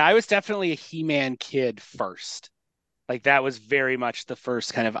 Yeah, I was definitely a He-Man kid first. Like that was very much the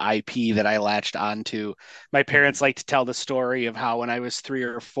first kind of IP that I latched onto. My parents like to tell the story of how when I was 3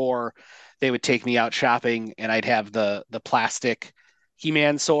 or 4, they would take me out shopping and I'd have the plastic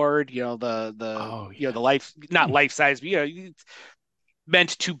He-Man sword, the life, not life size, but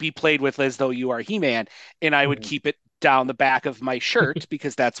meant to be played with as though you are He-Man, and I would keep it down the back of my shirt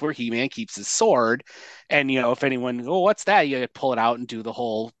because that's where He-Man keeps his sword. And if anyone, what's that? You pull it out and do the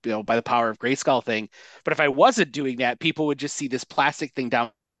whole, by the power of Grayskull thing. But if I wasn't doing that, people would just see this plastic thing down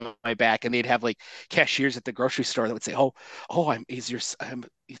my back, and they'd have like cashiers at the grocery store that would say,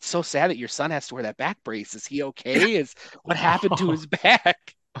 it's so sad that your son has to wear that back brace. Is he okay? What happened to his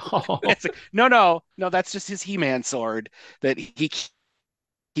back? It's like, no, that's just his He-Man sword that he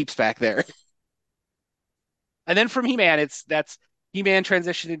keeps back there. And then from He-Man, that's He-Man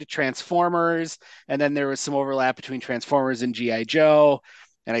transitioning to Transformers, and then there was some overlap between Transformers and G.I. Joe,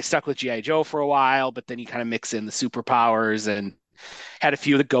 and I stuck with G.I. Joe for a while, but then you kind of mix in the superpowers and had a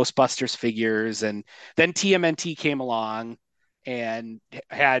few of the Ghostbusters figures, and then TMNT came along and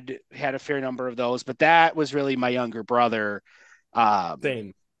had a fair number of those, but that was really my younger brother.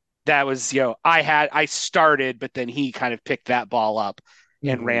 Same. That was, I started, but then he kind of picked that ball up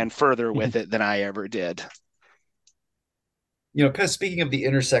and ran further with it than I ever did. Kind of speaking of the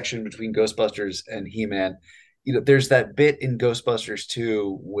intersection between Ghostbusters and He-Man, there's that bit in Ghostbusters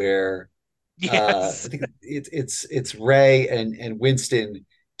 2 where Yes. I think it's Ray and Winston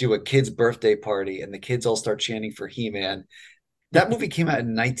do a kid's birthday party, and the kids all start chanting for He-Man. That movie came out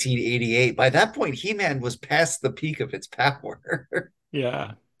in 1988. By that point, He-Man was past the peak of its power.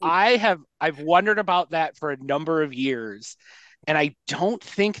 Yeah. I've wondered about that for a number of years, and I don't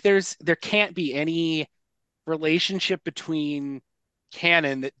think there can't be any relationship between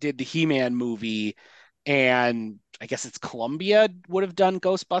canon that did the He-Man movie and I guess it's Columbia would have done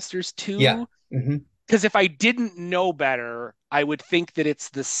Ghostbusters 2. Yeah. Because if I didn't know better, I would think that it's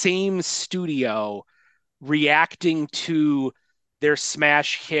the same studio reacting to their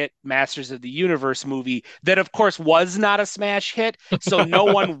smash hit Masters of the Universe movie that of course was not a smash hit, so no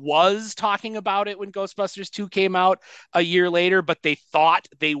one was talking about it when Ghostbusters 2 came out a year later, but they thought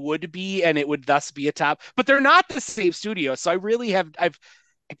they would be, and it would thus be a top. But they're not the same studio, so I'm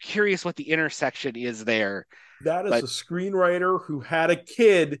curious what the intersection is there. That is a screenwriter who had a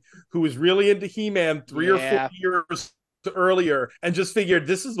kid who was really into He-Man 3 or 4 years earlier and just figured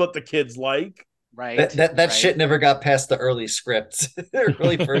this is what the kids like. Right. That shit never got past the early script, the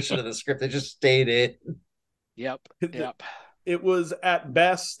early version of the script. It just stayed in. Yep. It was at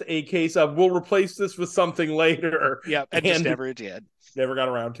best a case of we'll replace this with something later. Yep. And just never did. Never got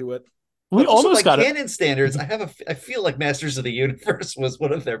around to it. We almost got canon standards. I feel like Masters of the Universe was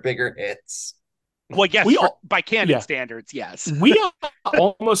one of their bigger hits. Well, yes, by canon standards, yes. We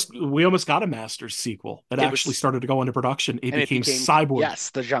almost got a Masters sequel that actually started to go into production. It became Cyborg. Yes,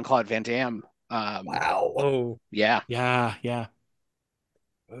 the Jean-Claude Van Damme. Wow. Oh, yeah. Oh,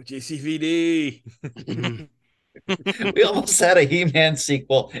 JCVD. We almost had a He-Man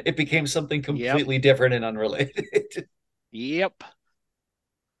sequel. It became something completely different and unrelated. Yep.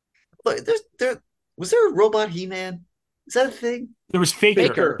 Look, was there a robot He-Man? Is that a thing? There was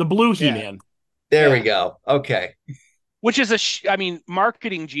Faker. The blue He-Man. There we go. Okay. which is I mean,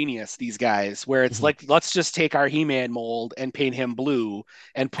 marketing genius, these guys, where it's Mhm. like, let's just take our He-Man mold and paint him blue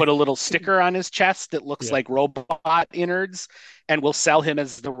and put a little sticker on his chest that looks Yeah. like robot innards, and we'll sell him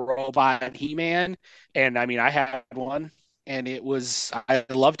as the robot He-Man. And I mean, I had one, and I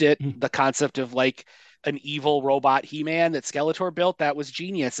loved it. Mhm. The concept of like an evil robot He-Man that Skeletor built, that was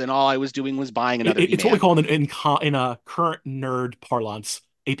genius. And all I was doing was buying another It's what we He-Man. call in a current nerd parlance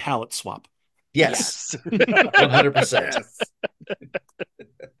a palette swap. Yes, Yes. 100%. Yes.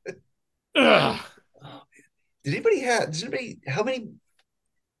 Ugh. Does anybody, how many,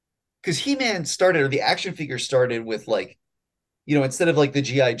 because He-Man started, or the action figure started with like, instead of like the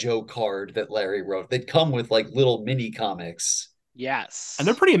G.I. Joe card that Larry wrote, they'd come with like little mini comics. And they're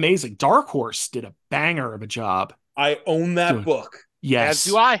Yes. pretty amazing. Dark Horse did a banger of a job I own that doing. book. As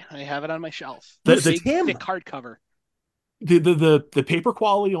do Yes. I. I have it on my shelf. The Who's the Big, Tim? thick hardcover. the paper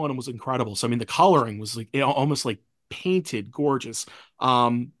quality on them was incredible. So I mean the coloring was like almost like painted gorgeous.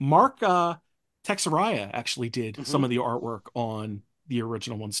 Mark Texeria actually did Hmm. some of the artwork on the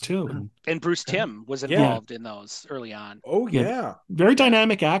original ones too. And And Bruce Timm was Yeah. involved in those early on. Oh yeah, yeah. very Yeah.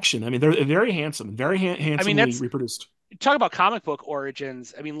 dynamic action. I mean they're very handsome, very I mean, handsomely that's reproduced. talk about comic book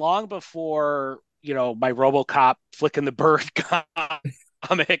origins. I mean, long before, my RoboCop flicking the bird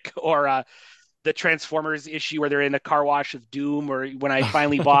comic, or the Transformers issue where they're in a car wash of doom, or when I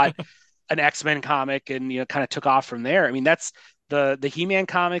finally bought an X-Men comic and kind of took off from there. I mean, that's the He-Man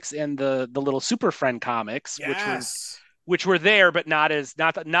comics and the little Super Friend comics, Yes. which were there, but not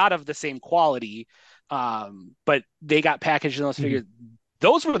of the same quality. But they got packaged in those figures.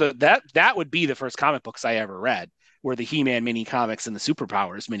 Those were that would be the first comic books I ever read, were the He-Man mini comics and the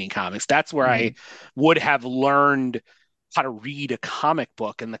Superpowers mini comics. That's where I would have learned how to read a comic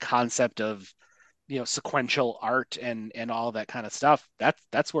book and the concept of sequential art and all that kind of stuff.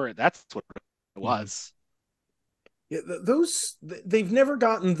 That's what it was. Yeah, they've never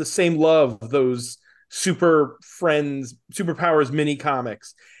gotten the same love, those Super Friends, Superpowers mini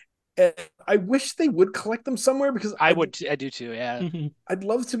comics. And I wish they would collect them somewhere because I do too. Yeah. I'd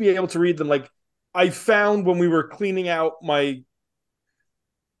love to be able to read them. Like I found when we were cleaning out my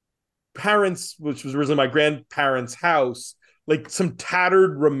parents, which was originally my grandparents' house, like some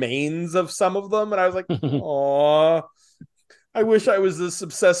tattered remains of some of them, and I was like, "Aw, I wish I was as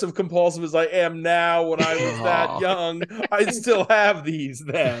obsessive compulsive as I am now. When I was that young, I still have these."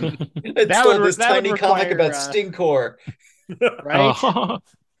 Then It's That still would this that would tiny comic require about Stinkor. right.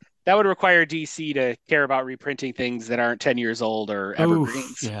 That would require DC to care about reprinting things that aren't 10 years old or Oof,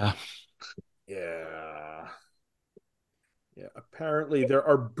 evergreens. yeah. yeah, yeah. Apparently, there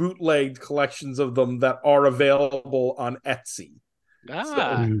are bootlegged collections of them that are available on Etsy. Ah,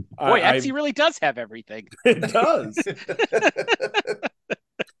 So boy, Etsy really does have everything. it does.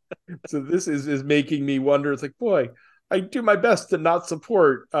 So this is making me wonder. It's like, boy, I do my best to not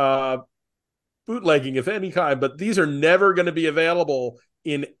support bootlegging of any kind, but these are never going to be available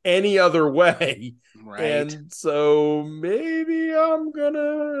in any other way. Right. And so maybe I'm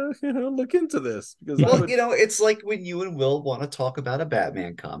gonna look into this because Well, it's like when you and Will want to talk about a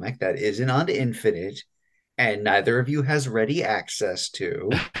Batman comic that isn't on Infinite and neither of you has ready access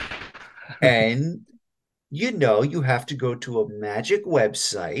to. And you have to go to a magic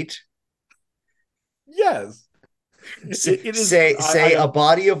website. yes, it is. Say a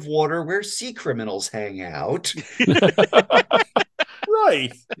body of water where sea criminals hang out.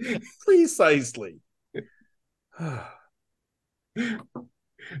 Right, precisely.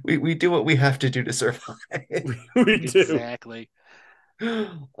 We do what we have to do to survive. We do. Exactly.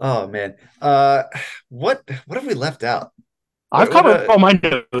 Oh man. What have we left out? I've covered all my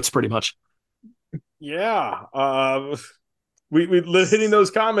notes pretty much. Yeah. We hitting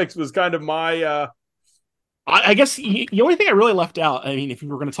those comics was kind of my I guess the only thing I really left out, I mean, if you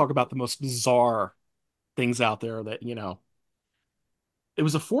were going to talk about the most bizarre things out there that, it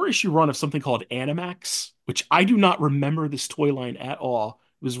was a 4-issue run of something called Animax, which I do not remember this toy line at all.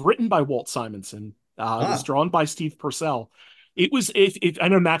 It was written by Walt Simonson. It was drawn by Steve Purcell. It was, if I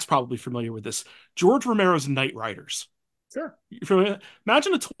know Matt's probably familiar with this, George Romero's Knight Riders. sure.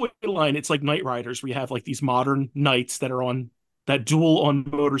 Imagine a toy line. It's like Knight Riders. We have like these modern knights that duel on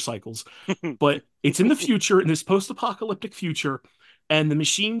motorcycles, but it's in the future, in this post-apocalyptic future, and the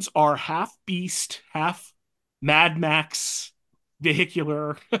machines are half beast, half Mad Max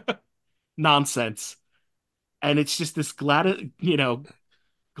vehicular nonsense, and it's just this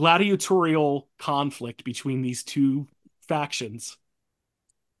gladiatorial conflict between these two factions,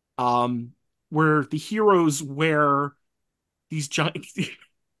 where the heroes wear these giant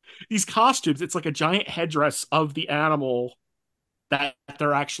these costumes. It's like a giant headdress of the animal that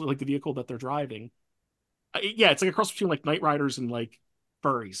they're actually like the vehicle that they're driving. Yeah, it's like a cross between like Knight Riders and like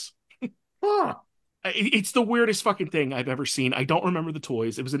furries. Huh. It's the weirdest fucking thing I've ever seen. I don't remember the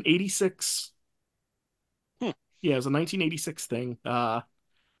toys. It was an 86. Hmm. Yeah, it was a 1986 thing.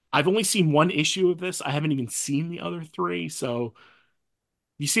 I've only seen one issue of this. I haven't even seen the other three. So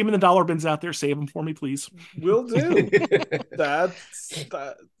you see them in the dollar bins out there, save them for me, please. Will do. That's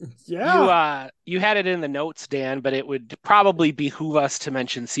that. You Yeah. you had it in the notes, Dan, but it would probably behoove us to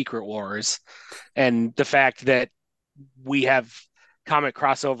mention Secret Wars and the fact that we have comic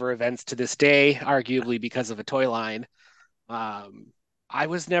crossover events to this day, arguably because of a toy line. I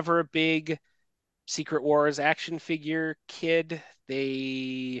was never a big Secret Wars action figure kid.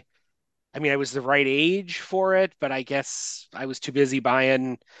 I mean, I was the right age for it, but I guess I was too busy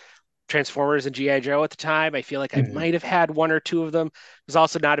buying Transformers and GI Joe at the time. I feel like I Mhm. might have had one or two of them. I was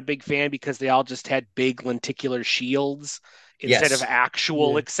also not a big fan because they all just had big lenticular shields instead of Yes.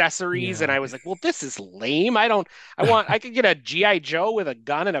 actual Yeah. accessories. And Yeah. I was like, well, this is lame. I could get a GI Joe with a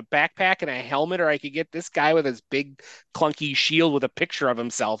gun and a backpack and a helmet, or I could get this guy with his big clunky shield with a picture of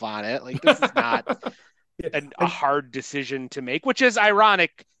himself on it. Like, this is not Yeah. a hard decision to make, which is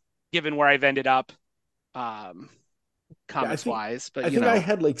ironic given where I've ended up. Um, Yeah, comics wise, but I think I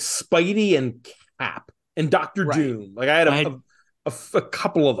had like Spidey and Cap and Doctor right. Doom. Like I had I had a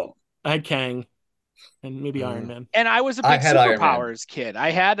couple of them. I had Kang and maybe Iron Mm. Man. And I was a I big had Iron Man. superpowers kid. I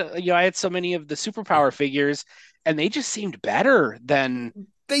had so many of the superpower figures, and they just seemed better than.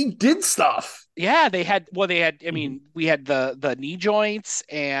 They did stuff. Yeah, they had. I Mhm. mean, we had the knee joints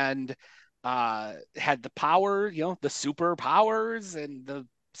and had the power. The superpowers, and the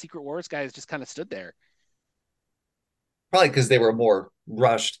Secret Wars guys just kind of stood there. Probably because they were more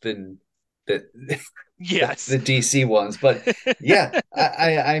rushed than the Yes. the DC ones. But yeah,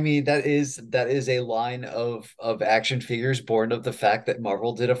 I mean that is a line of action figures born of the fact that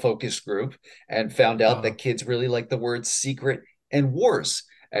Marvel did a focus group and found out Uh, that kids really like the words secret and wars.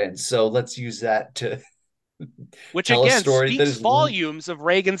 And so let's use that to Which tell a again story that speaks is volumes of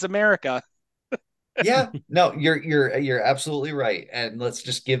Reagan's America. yeah, no, you're absolutely right. And let's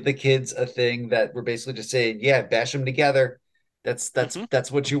just give the kids a thing that we're basically just saying, yeah, bash them together. That's that's Hmm. that's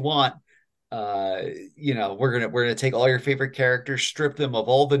what you want. We're gonna take all your favorite characters, strip them of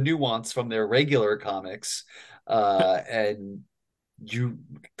all the nuance from their regular comics, and you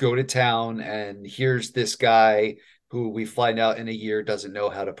go to town and here's this guy who we find out in a year doesn't know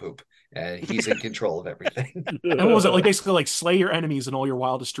how to poop. And he's in control of everything. And what was it like? Basically, like slay your enemies and all your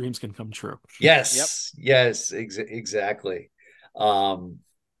wildest dreams can come true. Yep. Yes, exactly. Um,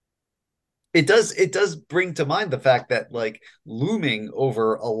 it does bring to mind the fact that like looming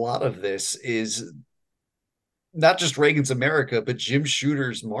over a lot of this is not just Reagan's America, but Jim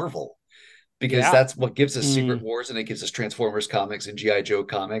Shooter's Marvel, because Yeah. that's what gives us Secret Mm. Wars and it gives us Transformers comics and GI Joe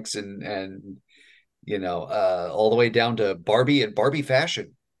comics and all the way down to Barbie and Barbie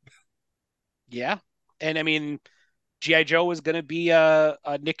fashion. Yeah. And I mean, GI Joe was going to be a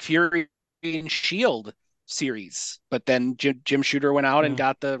Nick Fury and Shield series, but then Jim Shooter went out and Yeah.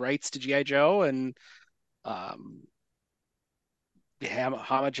 got the rights to GI Joe, and um,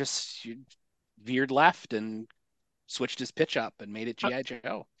 Hama just veered left and switched his pitch up and made it I, GI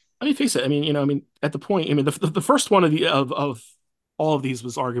Joe. I mean, face it. At the point, the first one of all of these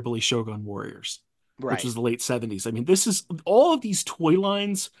was arguably Shogun Warriors, which Right. was the late 70s. I mean, this is all of these toy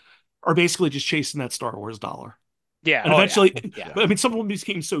lines are basically just chasing that Star Wars dollar. Yeah. And Oh yeah. eventually, Yeah. but I mean, some of them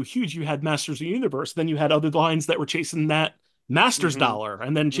became so huge. You had Masters of the Universe, then you had other lines that were chasing that Masters Hmm. dollar,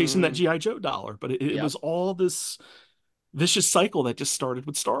 and then chasing that Hmm. GI Joe dollar. But it Yep. was all this vicious cycle that just started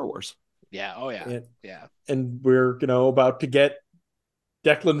with Star Wars. Yeah. Oh yeah. and, Yeah. and we're about to get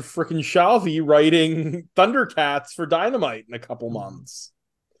Declan frickin' Shalvey writing Thundercats for Dynamite in a couple months.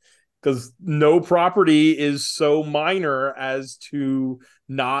 Because no property is so minor as to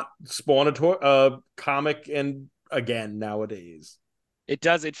not spawn a comic and again nowadays. It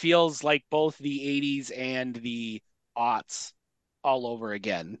does. It feels like both the 80s and the aughts all over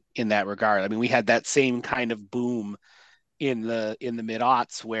again in that regard. I mean, we had that same kind of boom in the mid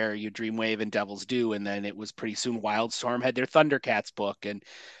aughts where you Dreamwave and Devil's Due, and then it was pretty soon Wildstorm had their Thundercats book, and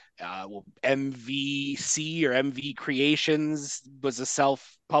MVC or MV Creations was a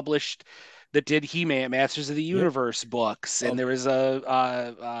self-published that did He-Man Masters of the Yeah. Universe books, and Um, there was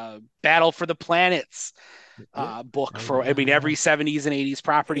a Battle for the Planets yeah. book for. I mean, every 70s and 80s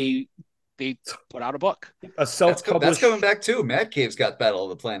property they put out a book. A That's self-published. coming back too. Mad Cave's got Battle of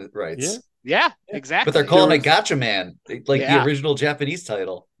the Planet Yeah. rights. Yeah, Yeah. exactly. But they're calling it Gotcha Man, like the Yeah. original Japanese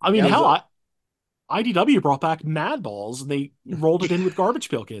title. I mean, Yep. hell, IDW brought back Madballs and they rolled it in with Garbage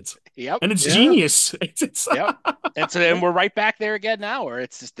Pail Kids. Yep. And it's genius. It's Yep. And so then we're right back there again now, where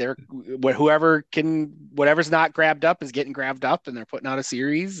it's just they're whatever's not grabbed up is getting grabbed up, and they're putting out a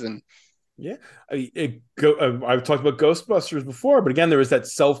series. And yeah, I've talked about Ghostbusters before, but again, there was that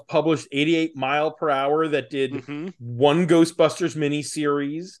self-published 88 Mile Per Hour that did one Ghostbusters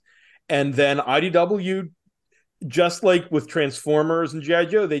miniseries, and then IDW, just like with Transformers and G.I.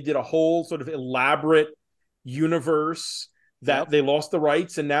 Joe, they did a whole sort of elaborate universe that they lost the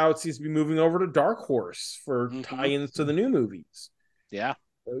rights, and now it seems to be moving over to Dark Horse for tie-ins to the new movies. Yeah.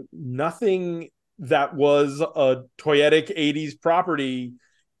 Nothing that was a toyetic 80s property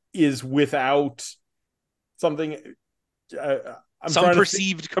is without something some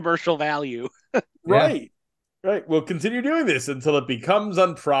perceived commercial value. Right. We'll continue doing this until it becomes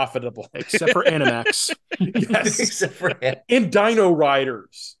unprofitable. Except for Animax. Yes. Except for and Dino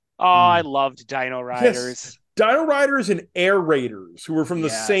Riders. Oh, I loved Dino Riders. Yes. Dino Riders and Air Raiders, who were from the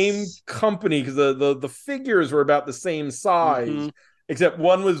same company, because the figures were about the same size, except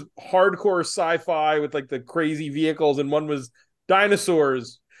one was hardcore sci-fi with like the crazy vehicles, and one was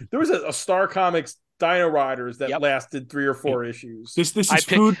dinosaurs. There was a Star Comics Dino Riders that lasted 3 or 4 issues. This is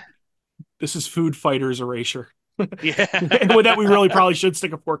food. This is Food Fighters Erasure. Yeah. With that, we really probably should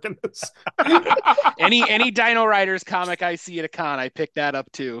stick a fork in this. Any Dino Riders comic I see at a con, I pick that up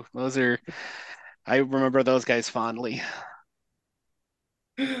too. I remember those guys fondly.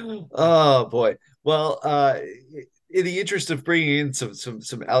 Oh boy. Well, in the interest of bringing in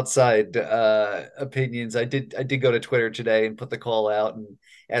some outside opinions, I did go to Twitter today and put the call out and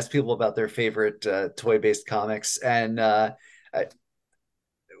ask people about their favorite toy-based comics, and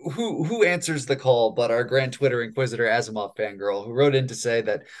who answers the call but our grand Twitter inquisitor Asimov fangirl, who wrote in to say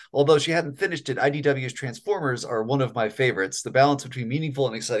that although she hadn't finished it, IDW's Transformers are one of my favorites. The balance between meaningful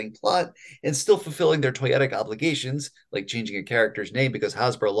and exciting plot and still fulfilling their toyetic obligations, like changing a character's name because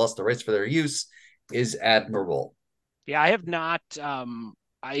Hasbro lost the rights for their use, is admirable. Yeah, I have not.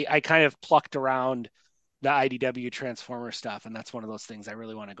 I kind of plucked around the IDW Transformer stuff, and that's one of those things I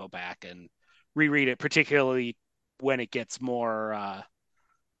really want to go back and reread it, particularly when it gets more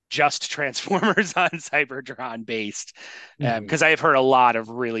just Transformers on Cybertron based, because I've heard a lot of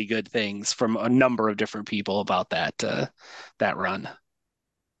really good things from a number of different people about that run.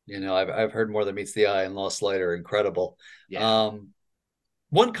 You know, I've heard more than meets the eye, and Lost Light are incredible. Yeah.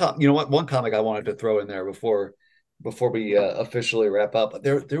 One comic I wanted to throw in there before we officially wrap up.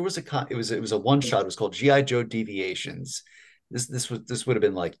 There was it was a one shot. It was called G.I. Joe Deviations. This would have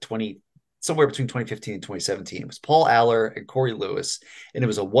been like somewhere between 2015 and 2017. It was Paul Aller and Corey Lewis, and it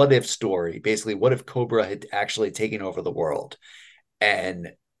was a what if story. Basically, what if Cobra had actually taken over the world?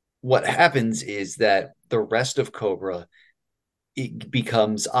 And what happens is that the rest of Cobra, it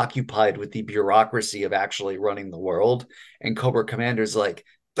becomes occupied with the bureaucracy of actually running the world. And Cobra Commander's like,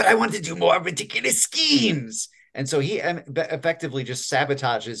 but I want to do more ridiculous schemes. And so he effectively just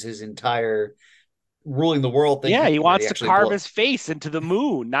sabotages his entire ruling the world thing. Yeah, he wants to carve his face into the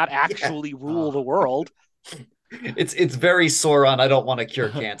moon, not actually rule the world. It's very Sauron. I don't want to cure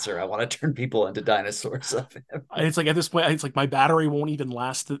cancer. I want to turn people into dinosaurs. It's like at this point, it's like my battery won't even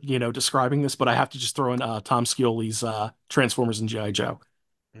last, describing this, but I have to just throw in Tom Scioli's Transformers and G.I. Joe,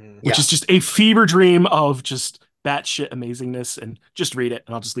 which is just a fever dream of just batshit amazingness. And just read it,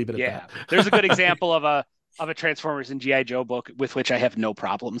 and I'll just leave it at that. There's a good example of a Transformers and G.I. Joe book with which I have no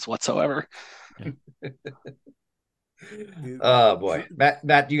problems whatsoever. Oh boy,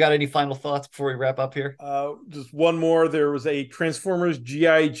 Matt, you got any final thoughts before we wrap up here? Just one more. There was a Transformers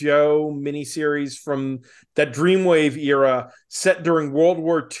G.I. Joe miniseries from that Dreamwave era set during World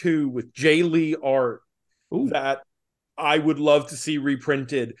War II with Jay Lee art that I would love to see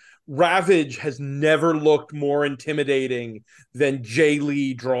reprinted. Ravage has never looked more intimidating than Jay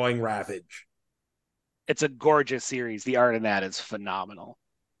Lee drawing Ravage. It's a gorgeous series. The art in that is phenomenal.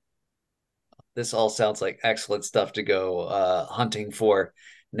 This all sounds like excellent stuff to go hunting for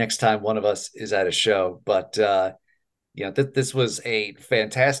next time one of us is at a show. But this was a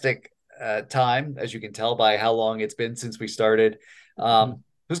fantastic time, as you can tell by how long it's been since we started.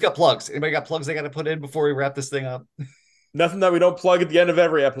 Who's got plugs? Anybody got plugs they got to put in before we wrap this thing up? Nothing that we don't plug at the end of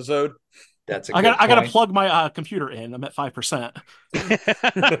every episode. That's I got to plug my computer in. I'm at 5%.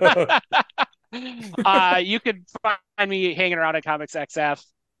 You could find me hanging around at Comics XF.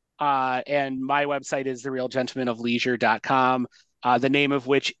 And my website is therealgentlemanofleisure.com, the name of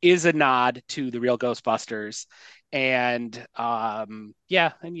which is a nod to the real Ghostbusters. And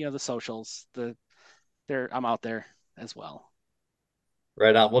the socials, I'm out there as well.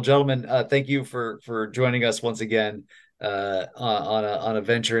 Right on. Well, gentlemen, thank you for joining us once again on a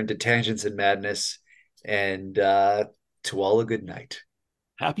venture into tangents and madness. And to all a good night.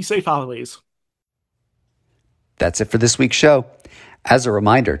 Happy, safe holidays. That's it for this week's show. As a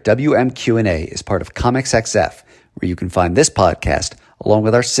reminder, WMQ&A is part of Comics XF, where you can find this podcast along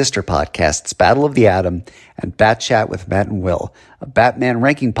with our sister podcasts, Battle of the Atom and Bat Chat with Matt and Will, a Batman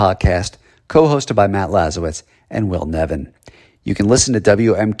ranking podcast co-hosted by Matt Lazowitz and Will Nevin. You can listen to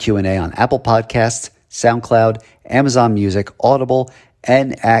WMQ&A on Apple Podcasts, SoundCloud, Amazon Music, Audible,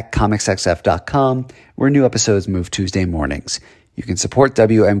 and at comicsxf.com, where new episodes move Tuesday mornings. You can support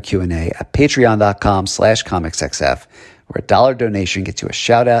WMQ&A at patreon.com/comicsxf, where a $1 donation gets you a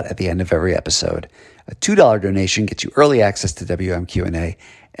shout out at the end of every episode. A $2 donation gets you early access to WMQ&A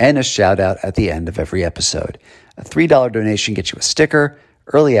and a shout out at the end of every episode. A $3 donation gets you a sticker,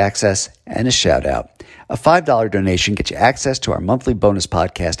 early access, and a shout out. A $5 donation gets you access to our monthly bonus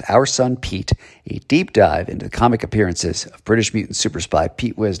podcast, Our Son Pete, a deep dive into the comic appearances of British mutant super spy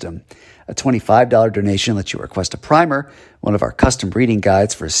Pete Wisdom. A $25 donation lets you request a primer, one of our custom reading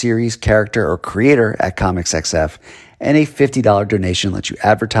guides for a series, character, or creator at Comics XF, and a $50 donation lets you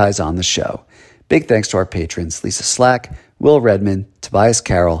advertise on the show. Big thanks to our patrons, Lisa Slack, Will Redman, Tobias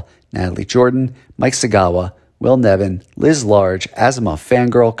Carroll, Natalie Jordan, Mike Sagawa, Will Nevin, Liz Large, Asimov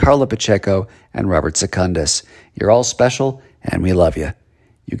Fangirl, Carla Pacheco, and Robert Secundus. You're all special, and we love you.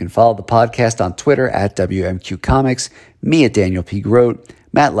 You can follow the podcast on Twitter at WMQ Comics, me at Daniel P. Grote,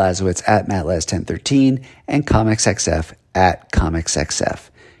 Matt Lazowitz at MattLaz1013, and ComicsXF at ComicsXF.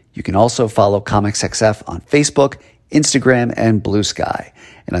 You can also follow ComicsXF on Facebook, Instagram, and Blue Sky.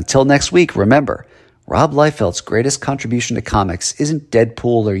 And until next week, remember, Rob Liefeld's greatest contribution to comics isn't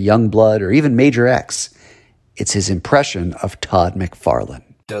Deadpool or Youngblood or even Major X. It's his impression of Todd McFarlane.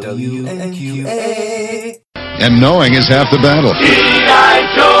 WMQ&A. And knowing is half the battle.